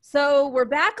 So we're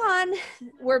back on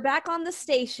the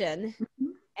station,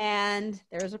 and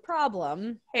there's a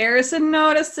problem. Harrison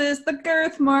notices the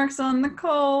girth marks on the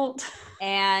colt.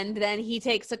 And then he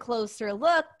takes a closer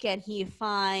look, and he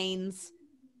finds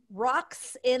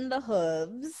rocks in the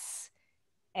hooves,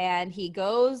 and he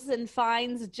goes and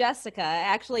finds Jessica.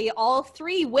 Actually, all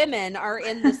 3 women are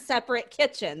in the separate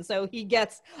kitchen, so he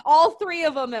gets all 3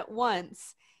 of them at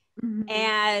once.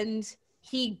 And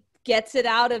he gets it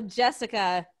out of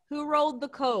Jessica, who rode the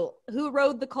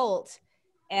colt.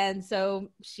 And so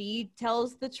she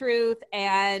tells the truth,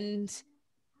 and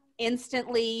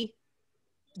instantly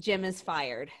Jim is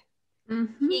fired.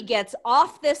 He gets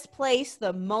off this place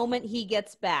the moment he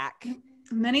gets back.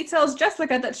 And then he tells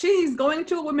Jessica that she's going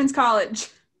to a women's college,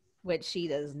 which she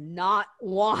does not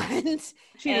want.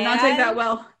 She did not take that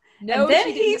well. No, and then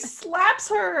he slaps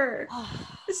her.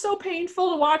 It's so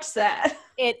painful to watch that.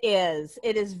 It is.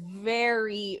 It is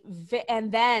very,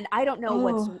 and then I don't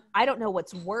know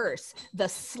what's worse, the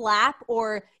slap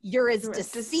or you're as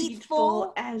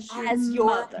deceitful as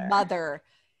your mother.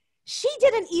 She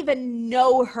didn't even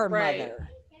know her mother.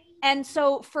 And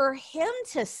so for him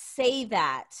to say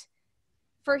that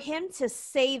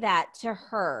to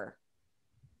her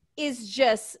is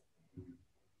just,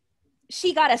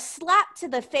 she got a slap to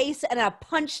the face and a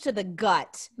punch to the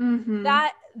gut.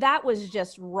 That was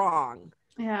just wrong.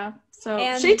 Yeah. So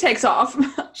and she takes off.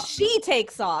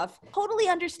 Totally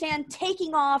understand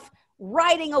taking off,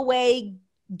 riding away,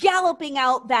 galloping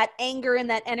out that anger and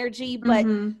that energy, but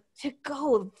to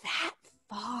go that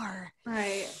far.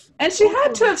 Right. And she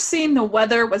had to have seen the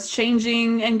weather was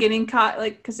changing and getting caught,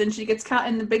 because then she gets caught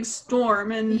in the big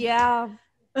storm. And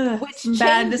which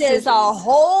changes a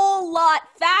whole lot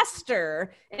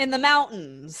faster in the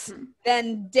mountains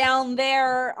than down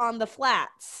there on the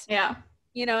flats. Yeah.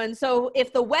 You know, and so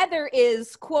if the weather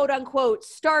is quote unquote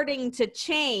starting to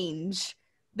change,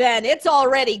 then it's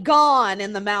already gone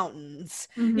in the mountains,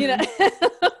 you know?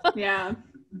 Yeah.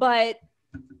 But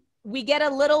we get a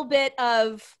little bit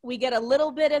of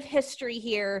history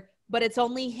here, but it's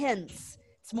only hints.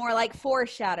 It's more like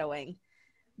foreshadowing,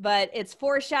 but it's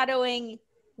foreshadowing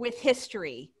with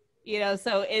history, you know?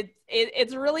 So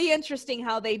it's really interesting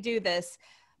how they do this.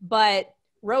 But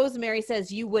Rosemary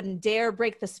says, you wouldn't dare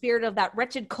break the spirit of that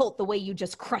wretched cult the way you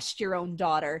just crushed your own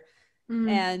daughter.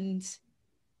 And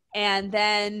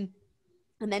then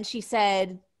she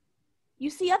said, you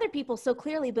see other people so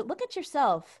clearly, but look at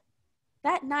yourself.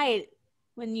 That night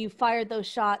when you fired those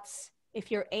shots, if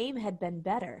your aim had been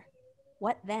better,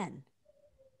 what then?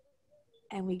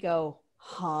 And we go,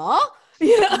 huh?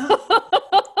 Yeah.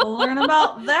 We'll learn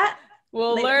about that.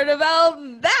 We'll learn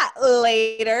about that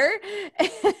later.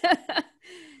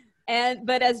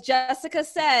 But as Jessica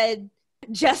said,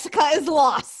 Jessica is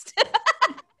lost.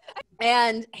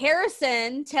 And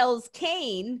Harrison tells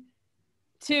Kane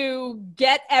to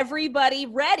get everybody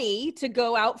ready to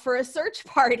go out for a search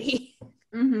party.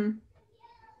 And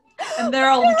they're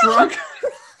all drunk.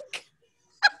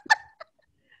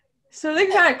 So they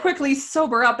kind of quickly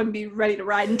sober up and be ready to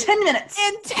ride in 10 minutes.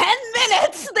 In 10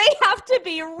 minutes, they have to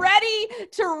be ready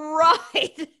to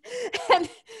ride. And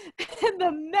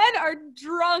the men are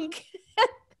drunk.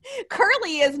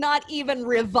 Curly is not even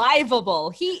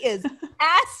revivable. He is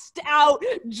assed out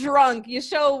drunk. You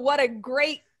show what a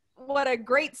great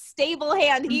stable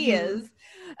hand he is.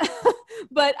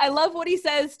 But I love what he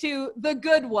says to the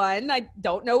good one. I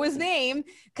don't know his name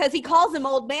because he calls him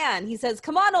old man. He says,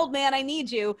 come on, old man, I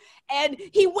need you. And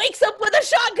he wakes up with a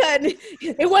shotgun.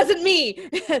 It wasn't me.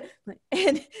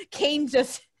 And Kane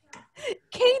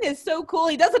is so cool.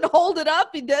 He doesn't hold it up.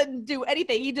 He doesn't do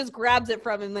anything. He just grabs it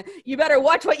from him. You better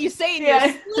watch what you say in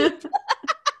your sleep.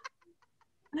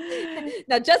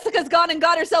 Now Jessica's gone and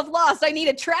got herself lost. I need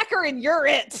a tracker and you're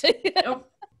it.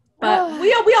 But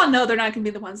we all know they're not going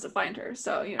to be the ones to find her.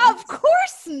 So, you know. Of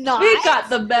course not. We got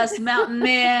the best mountain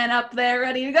man up there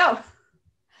ready to go.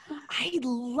 I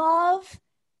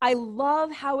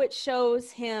love how it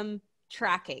shows him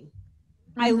tracking.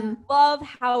 I love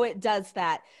how it does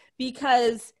that,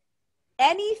 because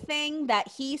anything that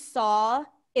he saw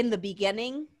in the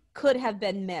beginning could have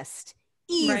been missed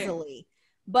easily. Right.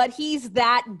 But he's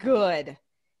that good.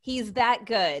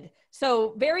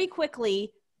 So very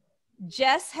quickly,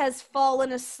 Jess has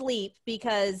fallen asleep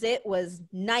because it was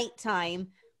nighttime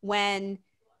when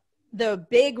the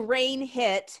big rain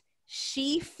hit.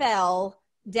 She fell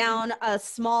down a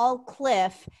small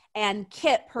cliff and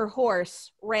Kip, her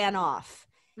horse, ran off.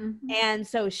 And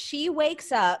so she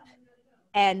wakes up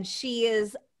and she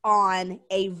is on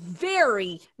a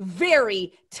very,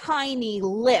 very tiny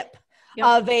lip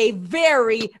of a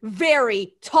very,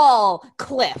 very tall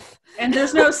cliff. And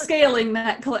there's no scaling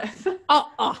that cliff.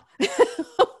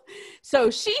 So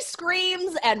she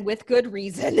screams, and with good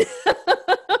reason.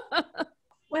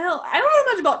 Well, I don't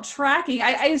know much about tracking.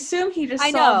 I assume he just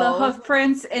saw the hoof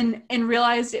prints and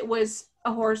realized it was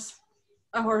a horse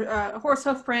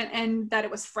hoof print and that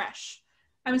it was fresh.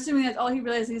 I'm assuming that's all he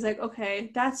realized. He's like, okay,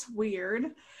 that's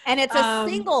weird. And it's a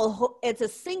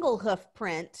single hoof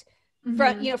print.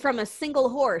 From a single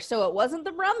horse, so it wasn't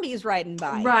the Brumbies riding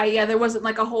by. Right, yeah, there wasn't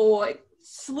like a whole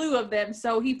slew of them.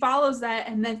 So he follows that,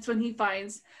 and that's when he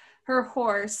finds her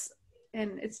horse,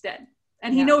 and it's dead.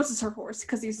 And he knows it's her horse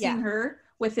because he's seen her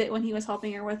with it when he was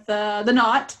helping her with the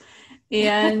knot.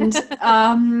 And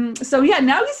so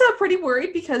now he's pretty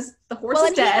worried because the horse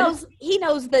is dead. He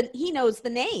knows the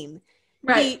name.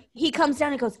 Right. He comes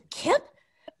down and goes, Kip?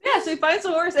 Yeah, so he finds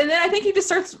the horse, and then I think he just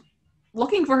starts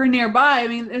looking for her nearby. I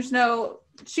mean,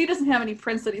 she doesn't have any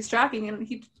prints that he's tracking, and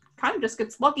he kind of just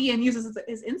gets lucky and uses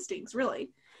his instincts, really.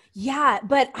 Yeah,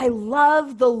 but I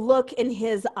love the look in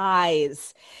his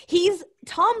eyes.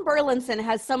 Tom Burlinson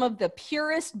has some of the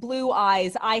purest blue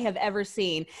eyes I have ever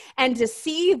seen. And to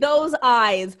see those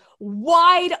eyes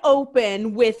wide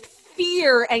open with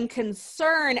fear and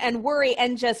concern and worry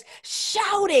and just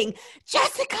shouting,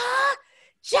 Jessica!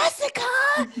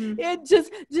 And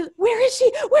just where is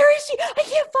she? I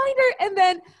can't find her. And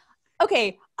then,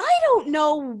 okay, I don't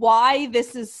know why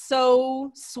this is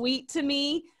so sweet to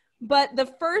me, but the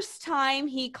first time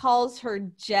he calls her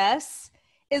Jess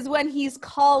is when he's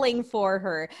calling for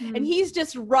her. And he's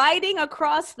just riding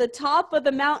across the top of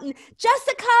the mountain.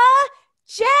 Jessica!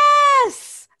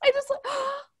 Jess! I just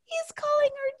he's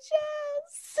calling her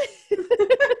Jess.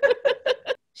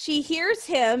 She hears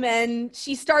him and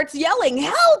she starts yelling,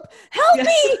 help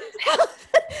me, help.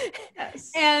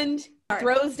 Yes. And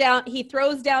He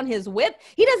throws down his whip.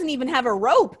 He doesn't even have a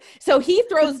rope. So he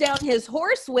throws down his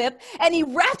horse whip and he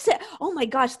wraps it. Oh my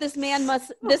gosh, this man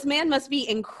must be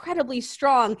incredibly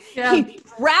strong. Yeah. He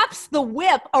wraps the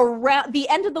whip around the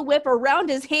end of the whip around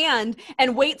his hand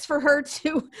and waits for her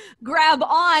to grab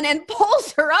on and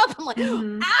pulls her up. I'm like,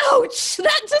 ouch,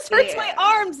 that just hurts my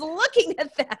arms looking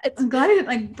at that. I'm glad he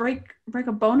didn't break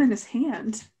a bone in his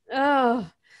hand. Oh,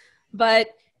 but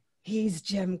he's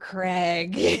Jim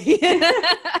Craig.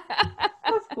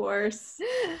 Of course.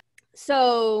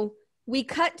 So we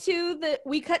cut to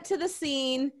the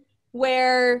scene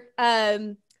where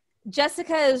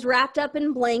Jessica is wrapped up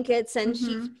in blankets and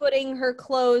she's putting her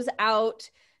clothes out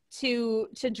to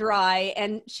dry,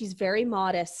 and she's very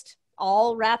modest,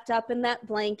 all wrapped up in that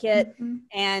blanket.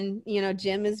 And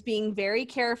Jim is being very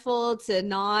careful to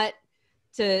not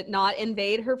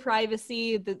invade her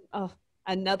privacy.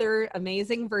 Another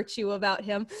amazing virtue about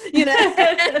him,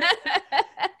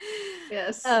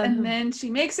 Yes. And then she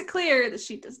makes it clear that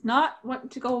she does not want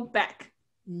to go back.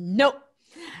 Nope.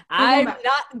 I'm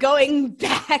not going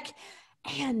back.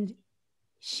 And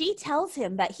she tells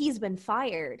him that he's been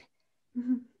fired.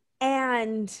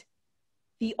 And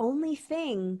the only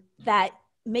thing that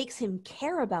makes him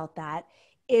care about that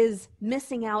is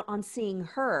missing out on seeing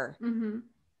her.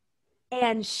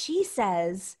 And she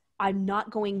says, I'm not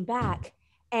going back.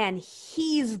 And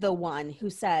he's the one who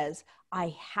says,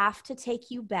 I have to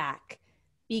take you back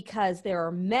because there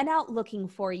are men out looking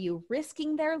for you,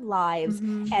 risking their lives,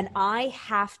 and I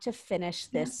have to finish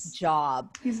this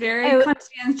job. He's very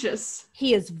conscientious.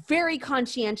 He is very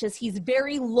conscientious. He's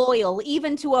very loyal,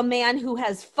 even to a man who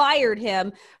has fired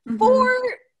him for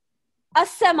a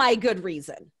semi-good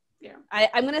reason. Yeah,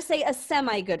 I'm going to say a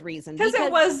semi-good reason. Because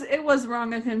it was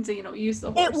wrong of him to, use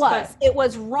the horse. It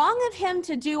was wrong of him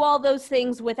to do all those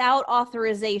things without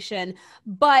authorization,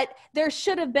 but there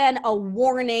should have been a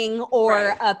warning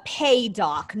or a pay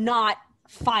doc, not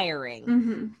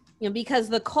firing. Because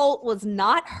the colt was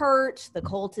not hurt. The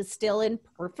colt is still in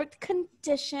perfect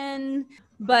condition.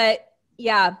 But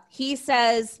yeah, he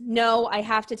says, no, I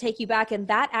have to take you back. And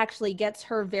that actually gets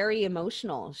her very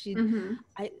emotional.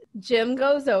 Jim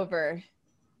goes over,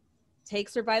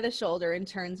 takes her by the shoulder and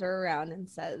turns her around and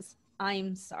says,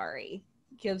 I'm sorry.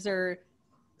 Gives her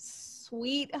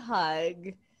sweet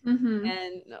hug.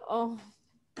 And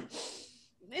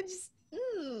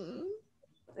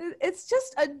it's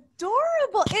just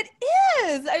adorable. It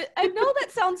is. I know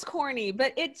that sounds corny,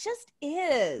 but it just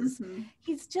is.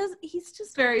 He's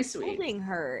just very sweet. Holding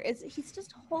her. He's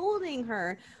just holding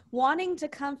her, wanting to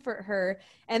comfort her.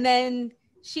 And then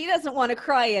she doesn't want to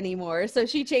cry anymore, so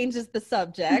she changes the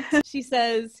subject. She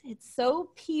says, it's so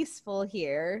peaceful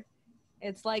here.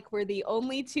 It's like we're the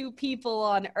only two people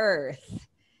on Earth.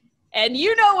 And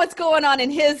you know what's going on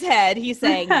in his head. He's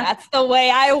saying, that's the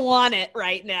way I want it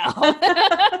right now.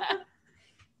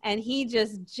 And he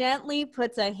just gently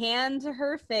puts a hand to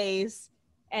her face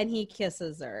and he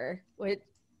kisses her.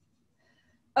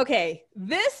 Okay,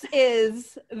 this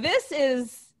is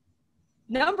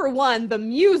number one, the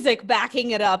music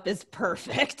backing it up is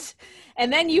perfect.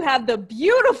 And then you have the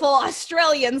beautiful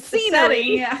Australian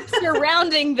scenery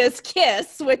surrounding this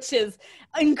kiss, which is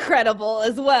incredible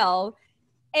as well.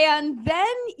 And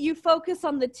then you focus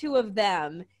on the two of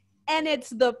them, and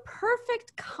it's the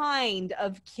perfect kind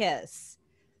of kiss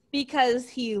because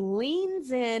he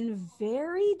leans in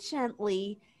very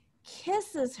gently,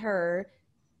 kisses her,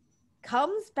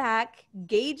 comes back,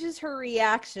 gauges her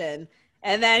reaction,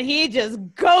 and then he just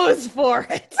goes for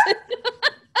it.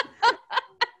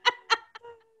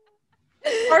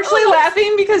 Partially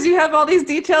laughing because you have all these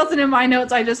details, and in my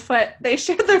notes I just put, they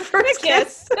shared their first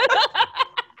kiss.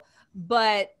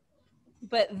 But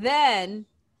then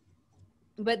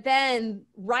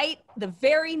right the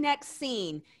very next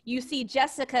scene, you see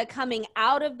Jessica coming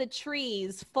out of the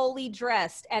trees fully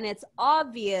dressed, and it's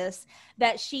obvious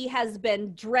that she has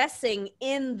been dressing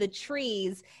in the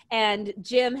trees and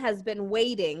Jim has been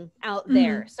waiting out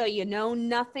there. So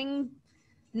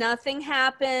nothing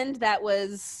happened that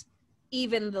was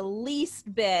even the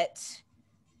least bit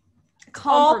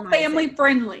all family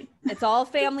friendly. It's all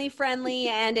family friendly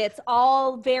and it's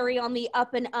all very on the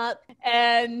up and up.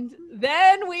 And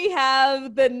then we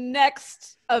have the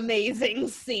next amazing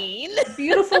scene.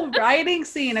 Beautiful riding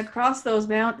scene across those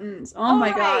mountains. Oh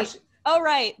my gosh. Oh,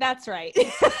 right. That's right.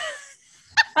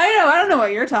 I don't know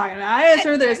what you're talking about. I just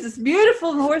heard there's this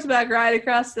beautiful horseback ride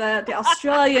across the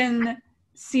Australian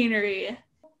scenery.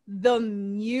 The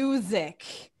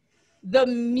music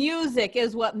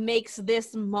is what makes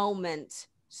this moment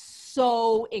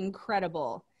so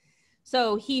incredible.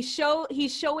 So he's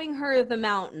showing her the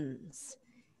mountains,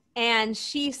 And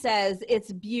she says,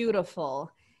 it's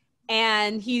beautiful.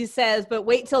 And he says, but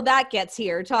wait till that gets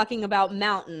here, talking about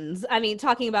mountains. I mean,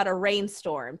 talking about a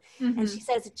rainstorm. Mm-hmm. And she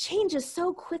says, it changes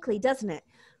so quickly, doesn't it?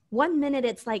 1 minute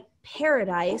it's like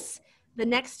paradise. The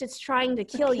next it's trying to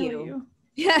kill you.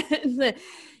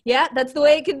 Yeah, that's the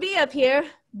way it could be up here.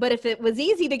 But if it was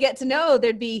easy to get to know,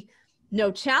 there'd be no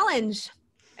challenge.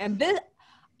 And this,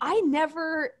 I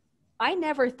never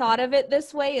thought of it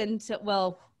this way until,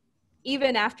 well,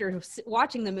 even after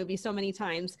watching the movie so many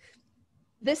times.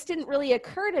 This didn't really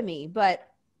occur to me, but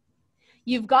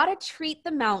you've got to treat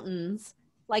the mountains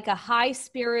like a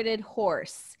high-spirited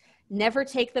horse. Never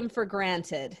take them for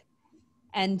granted.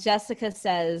 And Jessica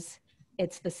says,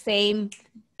 it's the same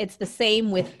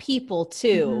with people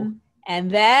too. Mm-hmm.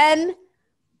 And then,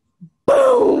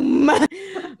 boom!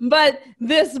 But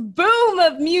this boom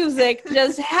of music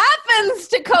just happens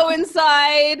to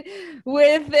coincide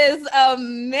with this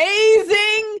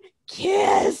amazing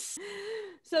kiss.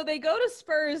 So they go to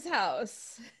Spur's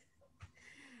house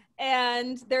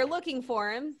and they're looking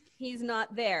for him. He's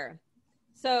not there.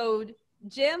 So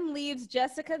Jim leaves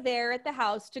Jessica there at the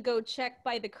house to go check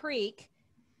by the creek,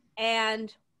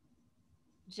 and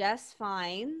Jess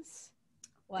finds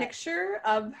a picture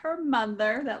of her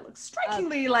mother that looks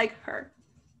strikingly like her.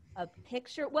 A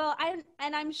picture? Well,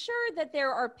 I'm sure that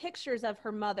there are pictures of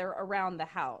her mother around the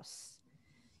house.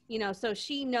 You know, so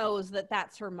she knows that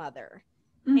that's her mother.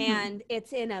 Mm-hmm. And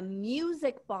it's in a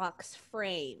music box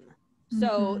frame.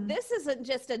 So this isn't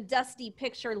just a dusty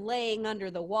picture laying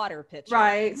under the water picture.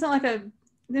 Right. It's not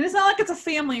like it's a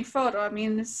family photo. I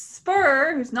mean,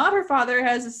 Spur, who's not her father,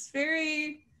 has this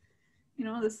very, you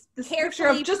know, this picture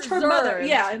of just her mother.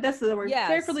 Yeah, that's the word. Yes.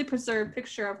 Carefully preserved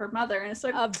picture of her mother. And it's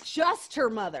like of just her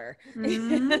mother.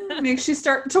 Makes you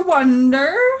start to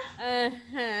wonder.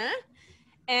 Uh-huh.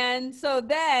 And so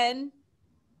then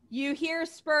you hear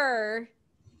Spur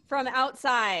from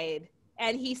outside,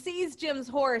 and he sees Jim's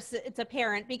horse. It's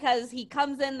apparent because he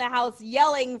comes in the house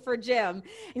yelling for Jim.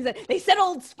 He said, they said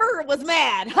old Spur was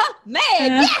mad. Huh?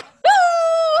 Mad?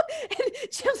 Yahoo! And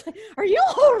Jim's like, are you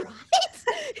all right?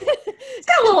 It's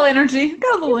got a little energy.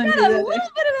 Got a little bit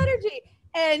of energy.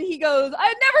 And he goes,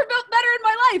 I've never felt better in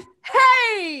my life.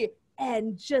 Hey!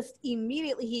 And just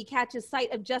immediately he catches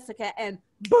sight of Jessica, and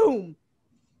boom,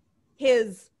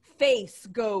 his face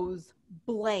goes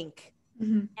blank.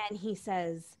 Mm-hmm. And he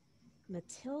says,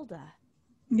 Matilda.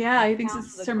 Yeah, he thinks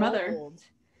it's her mother.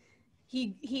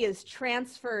 He is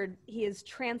transferred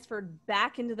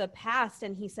back into the past,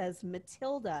 and he says,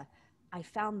 Matilda, I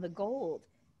found the gold.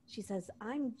 She says,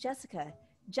 I'm Jessica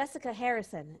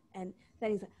Harrison. And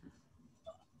then he's like,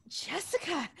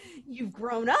 Jessica, you've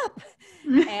grown up.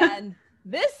 And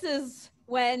this is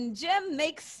when Jim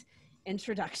makes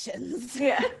introductions.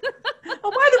 Yeah.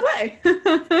 Oh, by the way,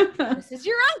 this is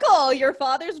your uncle, your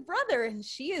father's brother. And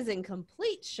she is in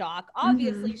complete shock.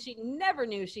 Obviously, she never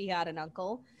knew she had an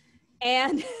uncle.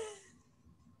 And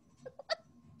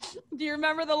do you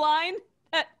remember the line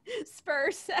that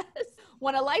Spur says?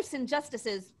 One of life's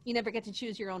injustices, you never get to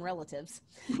choose your own relatives.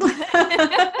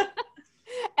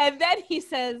 And then he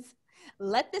says,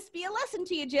 let this be a lesson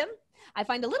to you, Jim. I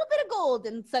find a little bit of gold,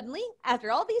 and suddenly,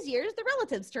 after all these years, the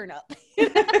relatives turn up.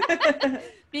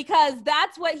 Because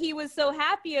that's what he was so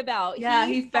happy about. Yeah,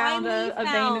 he found a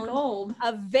vein of gold.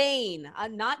 A vein,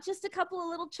 not just a couple of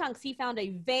little chunks. He found a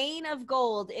vein of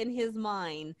gold in his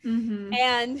mine. Mm-hmm.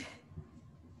 And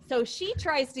so she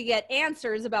tries to get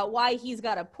answers about why he's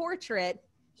got a portrait.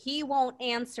 He won't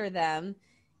answer them.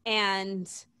 And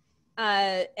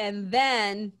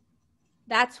then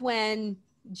that's when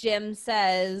Jim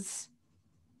says,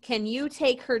 can you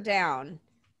take her down?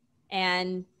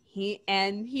 And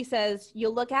he says,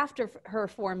 you'll look after her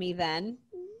for me then.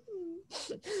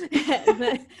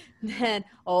 then,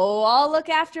 I'll look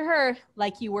after her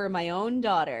like you were my own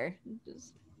daughter.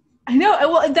 I know.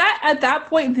 Well, at that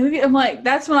point in the movie, I'm like,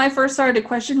 that's when I first started to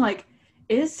question, like,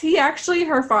 is he actually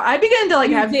her father? I began to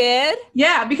you did?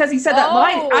 Yeah, because he said that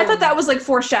line. I thought that was like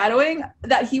foreshadowing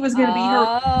that he was going to be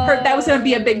her. That was going to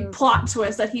be a big plot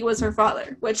twist that he was her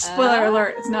father. Which, spoiler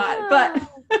alert, it's not. But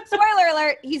spoiler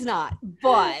alert, he's not.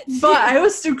 But I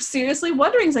was seriously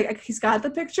wondering. He's like, he's got the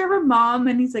picture of her mom,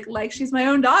 and he's like she's my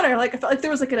own daughter. Like I felt like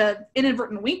there was like an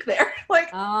inadvertent wink there.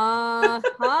 Like,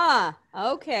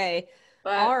 okay,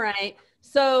 all right.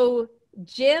 So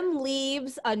Jim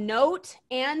leaves a note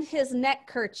and his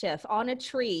neckerchief on a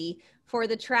tree for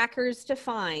the trackers to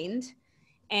find,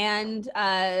 and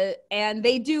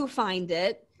they do find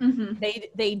it. Mm-hmm.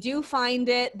 They do find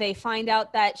it. They find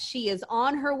out that she is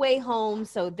on her way home,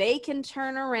 so they can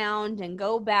turn around and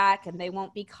go back, and they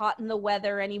won't be caught in the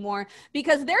weather anymore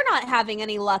because they're not having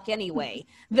any luck anyway.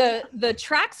 The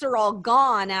tracks are all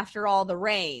gone after all the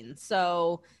rain.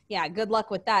 So yeah, good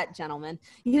luck with that, gentlemen.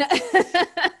 You know,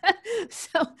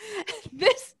 so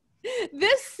this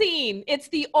scene, it's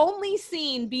the only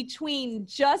scene between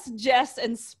just Jess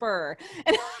and Spur,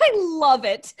 and I love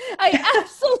it. I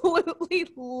absolutely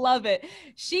love it.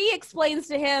 She explains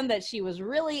to him that she was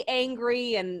really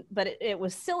angry, but it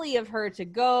was silly of her to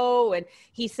go, and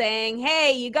he's saying,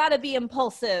 hey, you got to be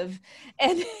impulsive.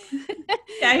 And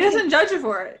yeah, he doesn't judge her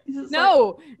for it.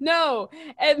 No.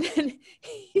 And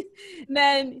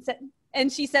then and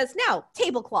she says, now,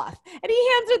 tablecloth. And he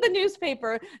hands her the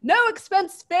newspaper. No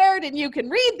expense spared, and you can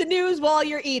read the news while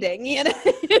you're eating. You know?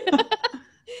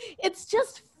 It's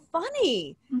just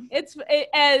funny.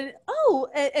 And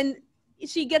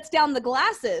she gets down the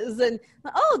glasses, and,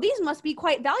 oh, these must be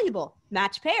quite valuable.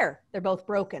 Match pair. They're both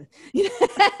broken. He's so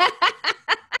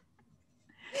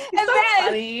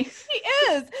funny. He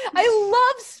is. I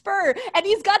love Spur, and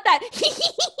he's got that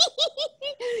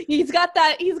he's got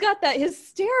that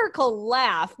hysterical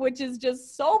laugh, which is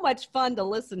just so much fun to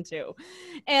listen to.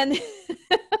 And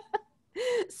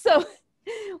so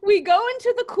we go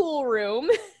into the cool room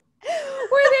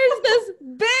where there's this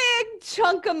big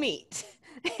chunk of meat,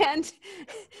 and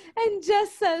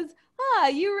Jess says,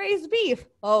 you raise beef.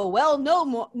 Oh, well,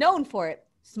 known for it.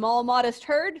 Small, modest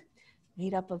herd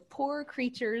made up of poor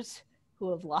creatures who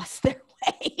have lost their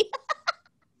way.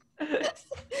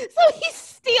 So he's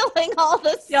stealing all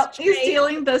the He's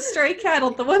stealing the stray cattle,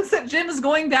 the ones that Jim is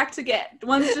going back to get. The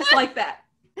ones just like that.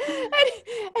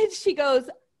 And she goes,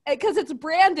 because it's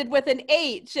branded with an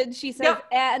H, and she says,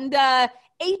 and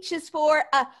H is for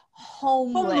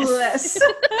homeless.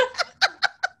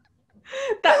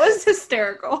 That was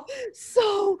hysterical.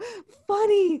 So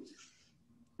funny.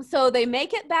 So they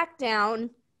make it back down,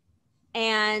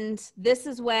 and this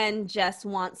is when Jess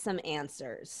wants some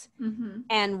answers. Mm-hmm.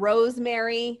 And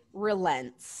Rosemary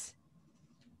relents,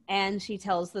 and she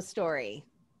tells the story.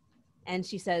 And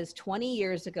she says, 20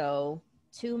 years ago,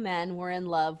 2 men were in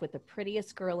love with the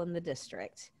prettiest girl in the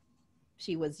district.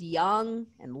 She was young,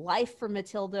 and life for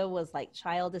Matilda was like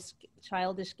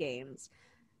childish games.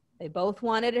 They both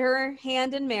wanted her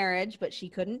hand in marriage, but she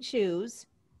couldn't choose.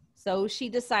 So she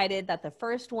decided that the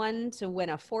first one to win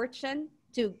a fortune,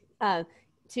 to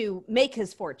make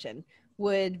his fortune,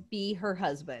 would be her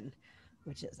husband,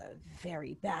 which is a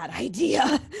very bad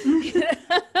idea.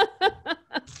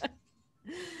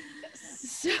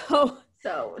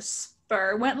 So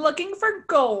Spur went looking for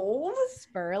gold.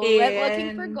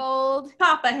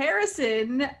 Papa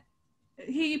Harrison,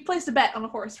 he placed a bet on a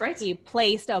horse, right? He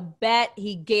placed a bet.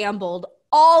 He gambled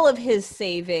all of his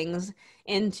savings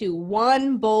into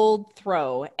one bold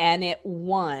throw, and it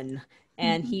won,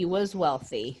 and he was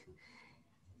wealthy.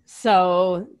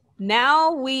 So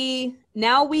now we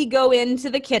go into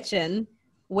the kitchen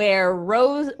where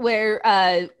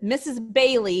Mrs.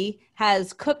 Bailey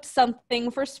has cooked something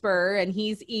for Spur, and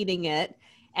he's eating it,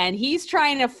 and he's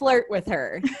trying to flirt with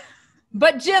her.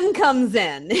 But Jim comes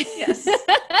in. Yes.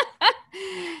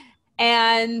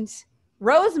 And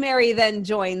Rosemary then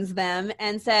joins them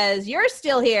and says, you're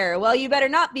still here. Well, you better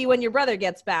not be when your brother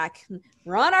gets back.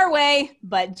 We're on our way.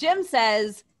 But Jim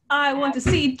says, I want to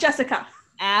see Jessica.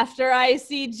 After I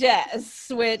see Jess,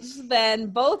 which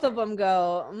then both of them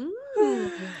go,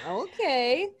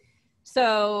 okay.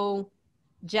 So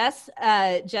Jess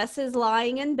is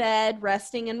lying in bed,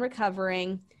 resting and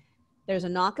recovering. There's a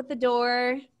knock at the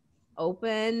door,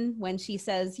 open when she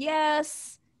says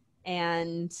yes,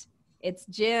 and it's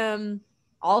Jim.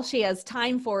 All she has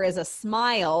time for is a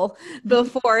smile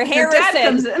before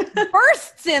Harrison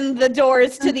bursts in the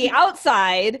doors to the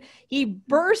outside. He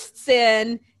bursts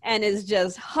in and is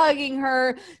just hugging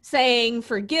her, saying,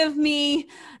 forgive me,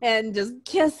 and just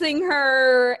kissing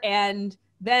her. And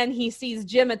then he sees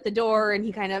Jim at the door, and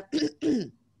he kind of,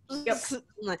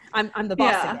 I'm the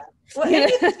boss again. Well,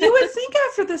 you would think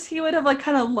after this he would have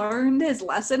kind of learned his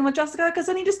lesson with Jessica, because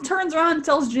then he just turns around and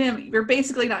tells Jim, you're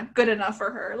basically not good enough for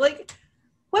her.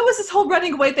 What was this whole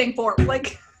running away thing for?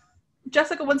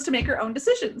 Jessica wants to make her own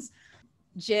decisions.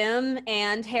 Jim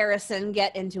and Harrison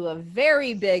get into a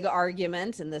very big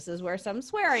argument, and this is where some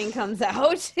swearing comes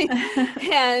out,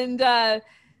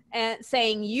 and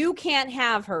saying, you can't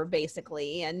have her,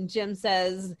 basically. And Jim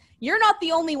says, you're not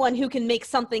the only one who can make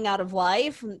something out of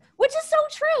life, which is so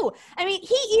true. I mean,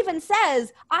 he even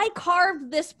says, I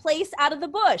carved this place out of the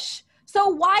bush. So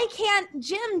why can't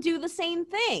Jim do the same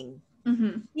thing?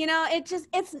 Mm-hmm. You know,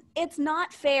 it's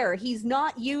not fair. He's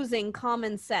not using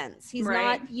common sense. He's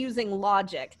not using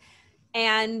logic.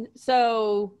 And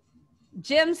so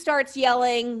Jim starts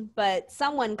yelling, but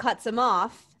someone cuts him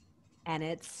off, and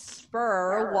it's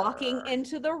Spur walking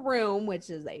into the room, which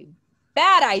is a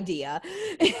bad idea.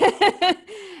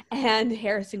 And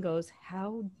Harrison goes,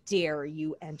 "How dare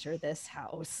you enter this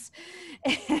house?"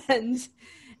 And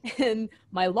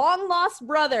my long lost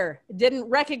brother didn't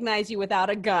recognize you without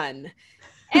a gun.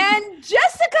 And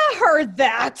Jessica heard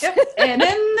that. Yep. And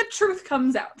then the truth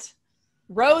comes out.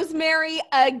 Rosemary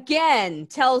again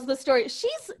tells the story.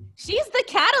 She's the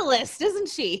catalyst, isn't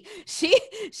she?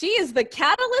 She is the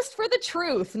catalyst for the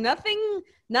truth. Nothing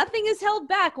is held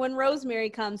back when Rosemary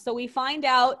comes. So we find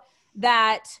out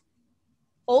that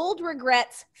Old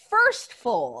Regret's first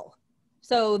foal,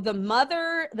 so the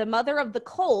mother of the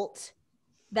colt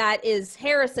that is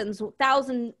Harrison's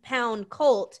 1,000-pound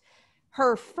colt,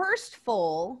 her first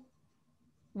foal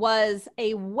was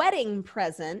a wedding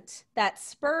present that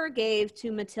Spur gave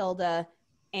to Matilda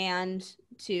and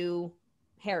to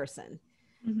Harrison.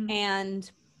 Mm-hmm.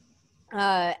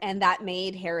 And that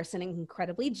made Harrison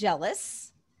incredibly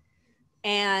jealous.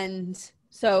 And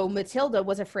so Matilda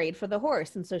was afraid for the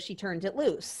horse, and so she turned it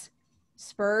loose.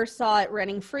 Spur saw it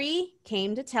running free,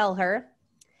 came to tell her,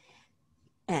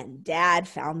 and Dad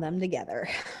found them together.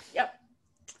 Yep.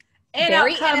 And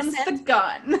out comes the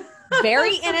gun.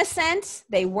 Very innocent.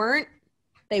 They weren't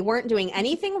doing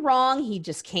anything wrong. He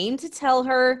just came to tell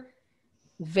her.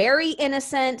 Very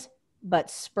innocent,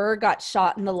 but Spur got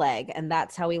shot in the leg, and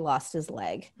that's how he lost his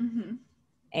leg. Mm-hmm.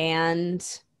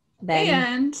 And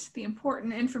the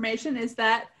important information is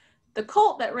that the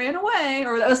colt that ran away,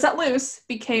 or that was set loose,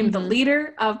 became the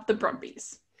leader of the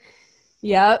Brumbies.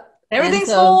 Yep.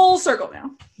 Everything's full circle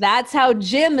now. That's how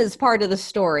Jim is part of the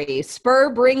story. Spur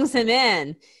brings him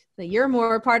in. So you're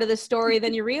more part of the story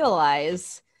than you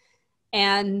realize.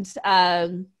 And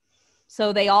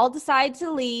so they all decide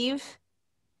to leave.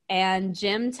 And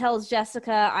Jim tells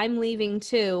Jessica, "I'm leaving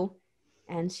too."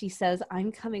 And she says,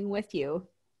 "I'm coming with you."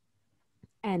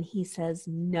 And he says,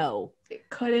 "No." It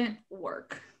couldn't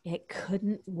work. It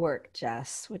couldn't work,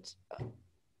 Jess. It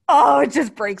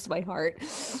just breaks my heart.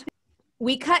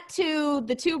 We cut to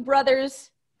the two brothers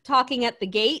talking at the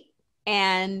gate,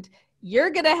 and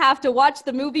you're going to have to watch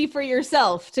the movie for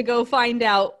yourself to go find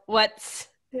out what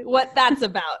that's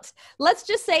about. Let's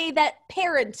just say that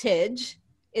parentage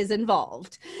is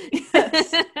involved.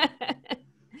 Yes.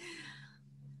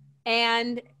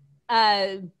 And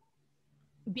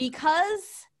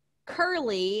because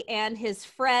Curly and his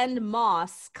friend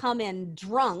Moss come in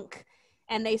drunk,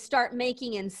 and they start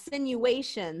making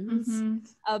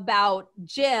insinuations about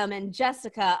Jim and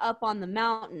Jessica up on the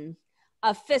mountain,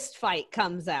 a fist fight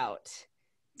comes out.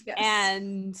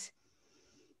 Yes.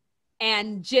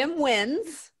 And Jim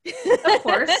wins. Of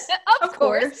course. of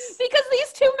course. Because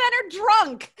these two men are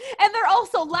drunk, and they're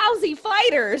also lousy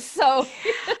fighters. So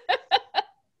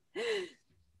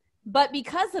but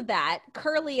because of that,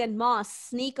 Curly and Moss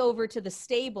sneak over to the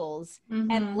stables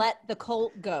and let the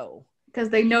colt go. Because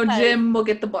they know Jim will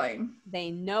get the blame.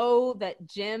 They know that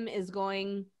Jim is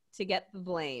going to get the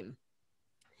blame.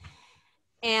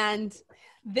 And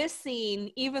this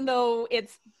scene, even though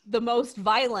it's the most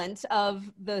violent of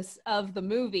the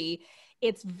movie,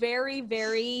 it's very,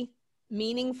 very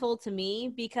meaningful to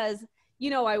me because,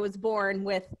 I was born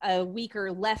with a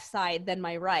weaker left side than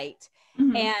my right.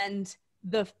 Mm-hmm. And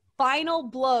the final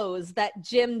blows that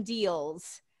Jim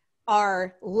deals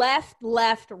are left,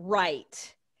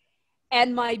 right.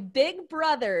 And my big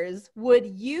brothers would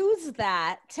use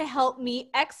that to help me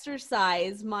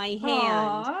exercise my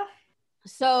hand. Aww.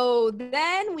 So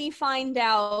then we find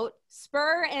out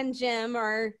Spur and Jim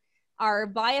are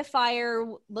by a fire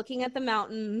looking at the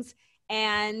mountains,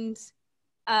 and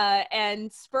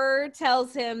Spur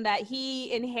tells him that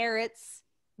he inherits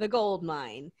the gold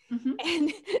mine. Mm-hmm.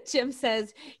 And Jim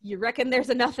says, "You reckon there's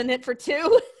enough in it for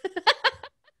two?"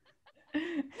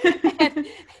 and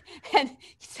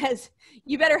he says,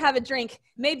 "You better have a drink.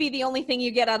 Maybe the only thing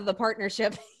you get out of the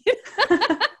partnership."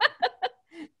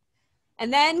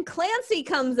 And then Clancy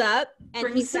comes up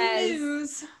and he says,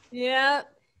 news. "Yeah."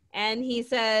 And he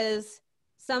says,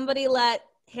 "Somebody let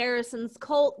Harrison's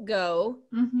colt go."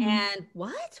 Mm-hmm. And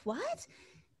what?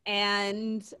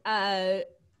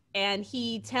 And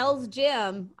he tells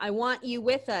Jim, "I want you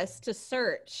with us to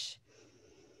search."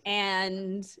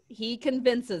 And he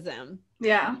convinces him.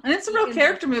 Yeah. And it's a real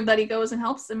character move that he goes and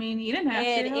helps. I mean, he didn't have to.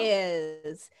 It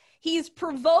is. He's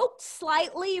provoked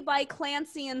slightly by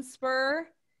Clancy and Spur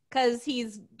because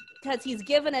he's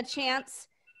given a chance.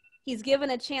 He's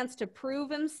given a chance to prove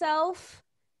himself,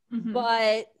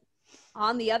 but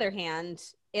on the other hand,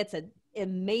 it's an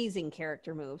amazing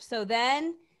character move. So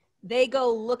then they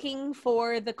go looking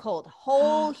for the cult.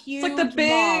 Whole huge it's like the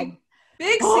mob.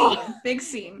 Big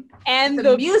scene. And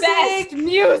the best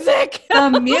music.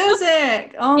 The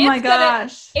music. Oh my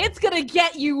gosh. It's going to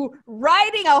get you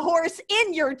riding a horse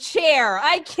in your chair.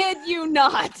 I kid you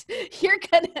not.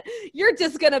 You're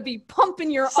just going to be pumping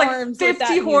your arms. Like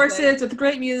 50 horses with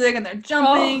great music, and they're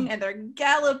jumping and they're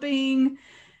galloping.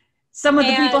 Some of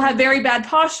the people have very bad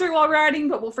posture while riding,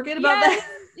 but we'll forget about that.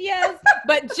 Yes,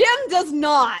 but Jim does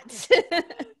not.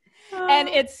 And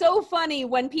it's so funny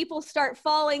when people start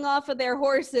falling off of their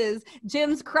horses,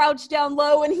 Jim's crouched down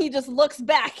low and he just looks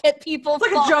back at people. It's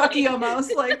like falling. A jockey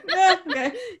almost, like,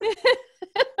 okay.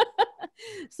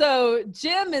 So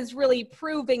Jim is really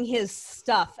proving his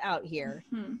stuff out here.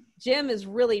 Mm-hmm. Jim is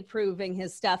really proving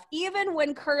his stuff. Even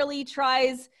when Curly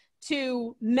tries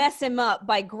to mess him up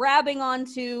by grabbing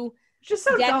onto... Just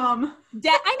so dumb.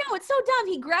 I know, it's so dumb.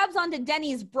 He grabs onto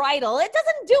Denny's bridle. It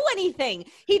doesn't do anything.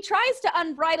 He tries to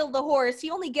unbridle the horse. He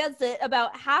only gets it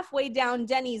about halfway down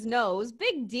Denny's nose.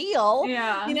 Big deal.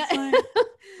 Yeah. You know?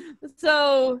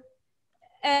 So,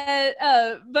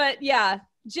 but yeah,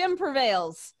 Jim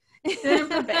prevails.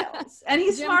 And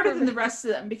he's smarter than the rest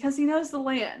of them because he knows the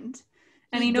land.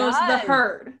 And he knows the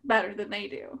herd better than they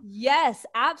do. Yes,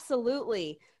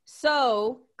 absolutely.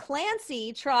 So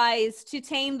Clancy tries to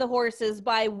tame the horses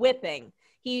by whipping.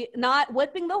 He not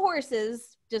whipping the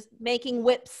horses, just making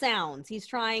whip sounds. He's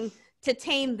trying to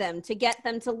tame them, to get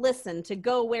them to listen, to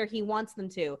go where he wants them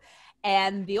to.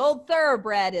 And the old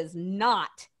thoroughbred is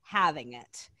not having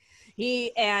it.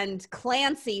 And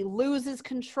Clancy loses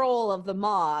control of the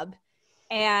mob,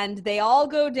 and they all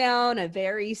go down a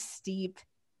very steep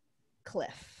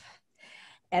cliff.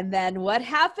 And then what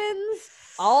happens?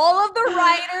 All of the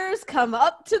riders come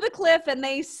up to the cliff and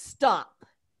they stop.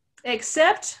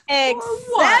 Except for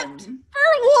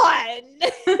one.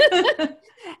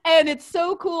 And it's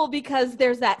so cool because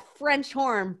there's that French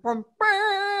horn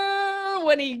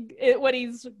when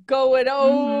he's going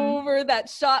over, that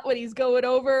shot when he's going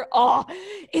over. Oh,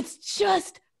 it's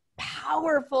just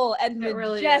powerful and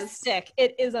majestic.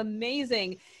 It is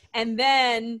amazing. And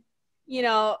then,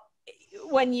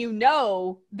 when you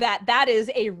know that is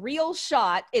a real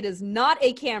shot, it is not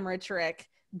a camera trick,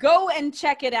 go and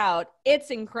check it out.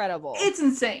 It's incredible. It's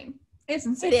insane. It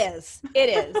is.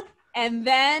 And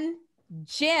then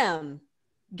Jim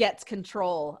gets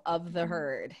control of the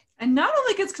herd. And not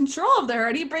only gets control of the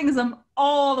herd, he brings them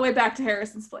all the way back to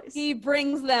Harrison's place. He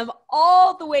brings them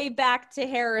all the way back to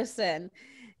Harrison.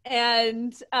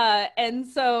 And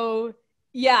so...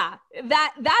 yeah,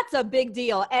 that's a big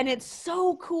deal. And it's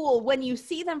so cool when you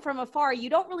see them from afar. You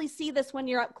don't really see this when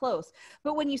you're up close.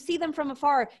 But when you see them from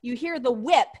afar, you hear the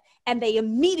whip and they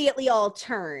immediately all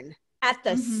turn at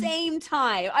the same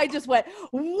time. I just went,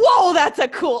 whoa, that's a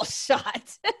cool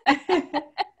shot.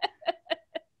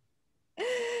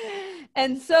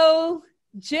 And so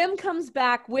Jim comes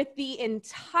back with the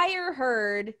entire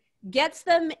herd, gets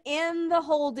them in the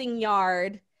holding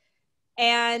yard,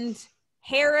 and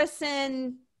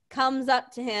Harrison comes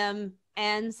up to him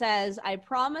and says, I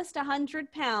promised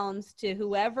 100 pounds to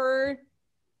whoever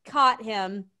caught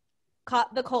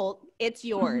the colt. It's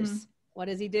yours. Mm-hmm. What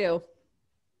does he do?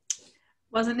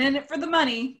 Wasn't in it for the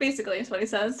money, basically, is what he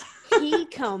says. He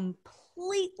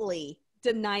completely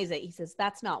denies it. He says,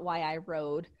 that's not why I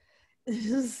rode.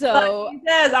 So but he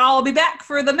says, I'll be back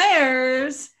for the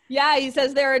mares. Yeah, he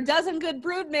says, there are a dozen good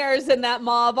brood mares in that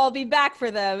mob. I'll be back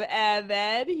for them. And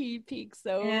then he peeks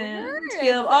over. And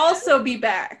he'll also be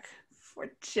back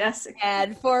for Jessica.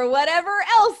 And for whatever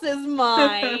else is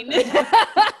mine.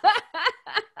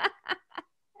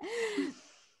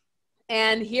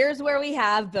 And here's where we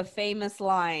have the famous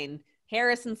line.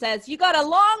 Harrison says, you got a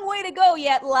long way to go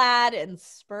yet, lad. And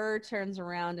Spur turns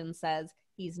around and says,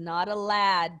 he's not a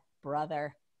lad,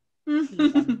 brother. He's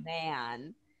a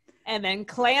man. And then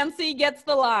Clancy gets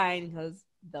the line. He goes,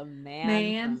 the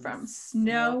man from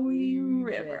Snowy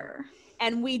River.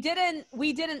 And we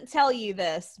didn't tell you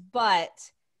this,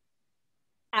 but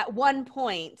at one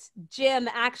point, Jim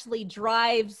actually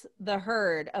drives the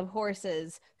herd of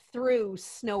horses through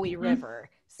Snowy River.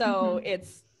 So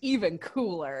it's even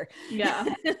cooler. Yeah.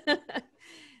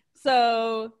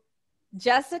 So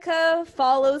Jessica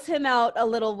follows him out a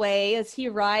little way as he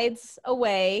rides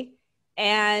away.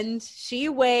 And she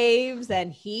waves,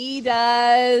 and he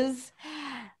does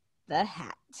the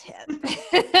hat tip.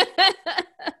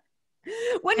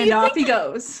 Off he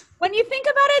goes. When you think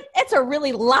about it, it's a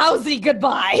really lousy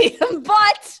goodbye.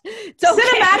 But it's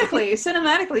okay.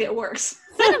 Cinematically, it works.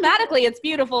 Cinematically, it's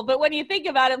beautiful, but when you think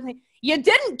about it, like, you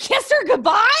didn't kiss her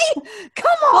goodbye?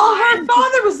 Come on! Well, her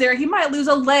father was there. He might lose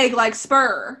a leg like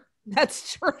Spur.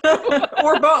 That's true.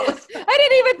 Or both. I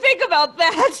didn't even think about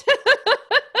that.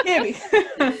 Maybe.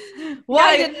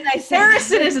 Why didn't I say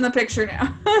Harrison that? is in the picture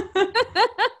now.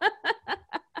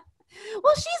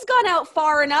 Well, she's gone out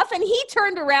far enough, and he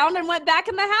turned around and went back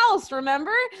in the house,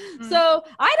 remember? So,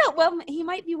 he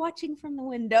might be watching from the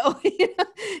window.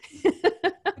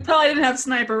 Probably didn't have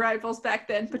sniper rifles back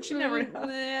then, but you never know.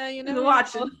 Yeah, you He's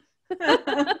watching.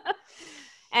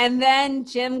 And then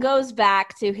Jim goes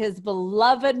back to his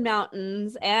beloved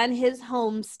mountains and his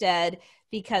homestead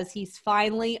because he's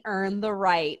finally earned the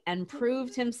right and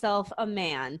proved himself a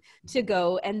man to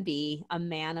go and be a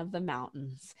man of the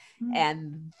mountains.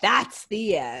 And that's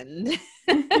the end.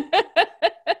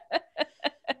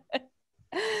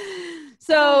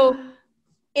 So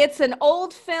it's an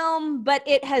old film, but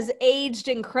it has aged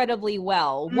incredibly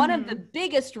well. One of the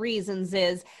biggest reasons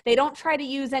is they don't try to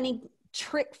use any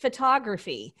trick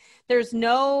photography. There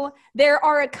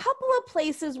are a couple of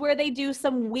places where they do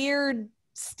some weird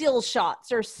still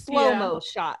shots or slow-mo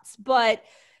shots, but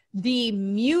the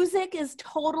music is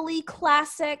totally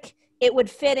classic. It would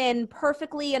fit in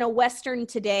perfectly in a Western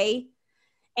today.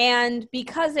 And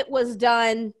because it was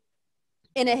done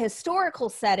in a historical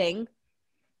setting,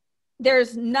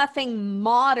 there's nothing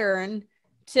modern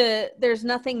to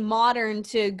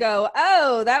go,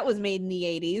 oh, that was made in the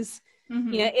 80s.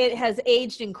 It has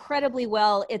aged incredibly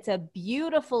well. It's a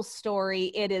beautiful story.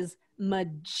 It is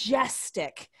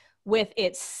majestic with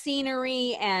its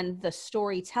scenery and the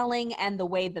storytelling and the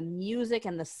way the music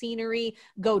and the scenery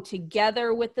go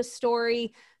together with the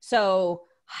story. So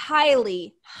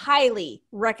highly, highly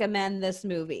recommend this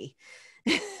movie.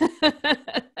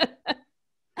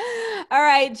 All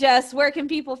right, Jess, where can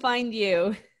people find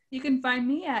you? You can find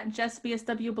me at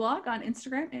JessBSW blog on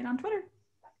Instagram and on Twitter.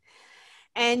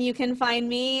 And you can find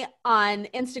me on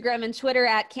Instagram and Twitter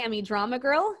at Kami Drama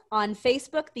Girl, on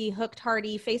Facebook, the Hooked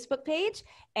Hardy Facebook page.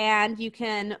 And you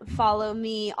can follow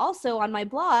me also on my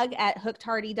blog at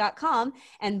hookedhardy.com.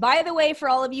 And by the way, for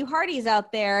all of you Hardys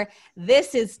out there,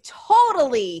 this is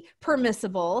totally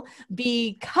permissible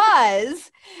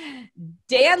because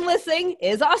Dan Lissing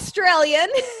is Australian.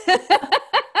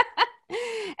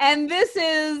 And this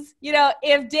is,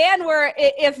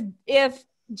 if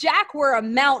Jack were a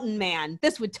mountain man,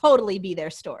 this would totally be their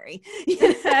story.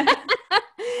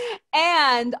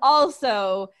 And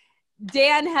also,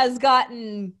 Dan has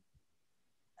gotten,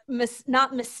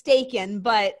 not mistaken,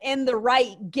 but in the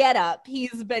right getup,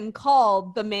 he's been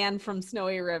called the man from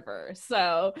Snowy River.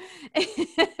 So,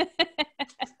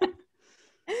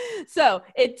 so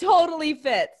it totally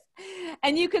fits.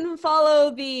 And you can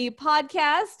follow the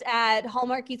podcast at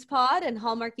Hallmarkies Pod and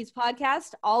Hallmarkies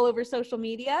Podcast all over social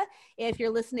media. If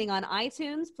you're listening on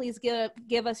iTunes, please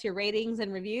give us your ratings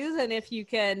and reviews. And if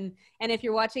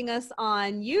you're watching us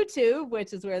on YouTube,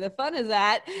 which is where the fun is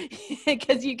at,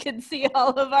 because you can see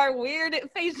all of our weird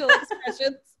facial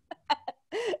expressions,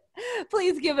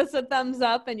 please give us a thumbs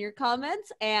up and your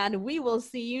comments, and we will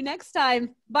see you next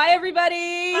time. Bye,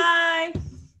 everybody. Bye.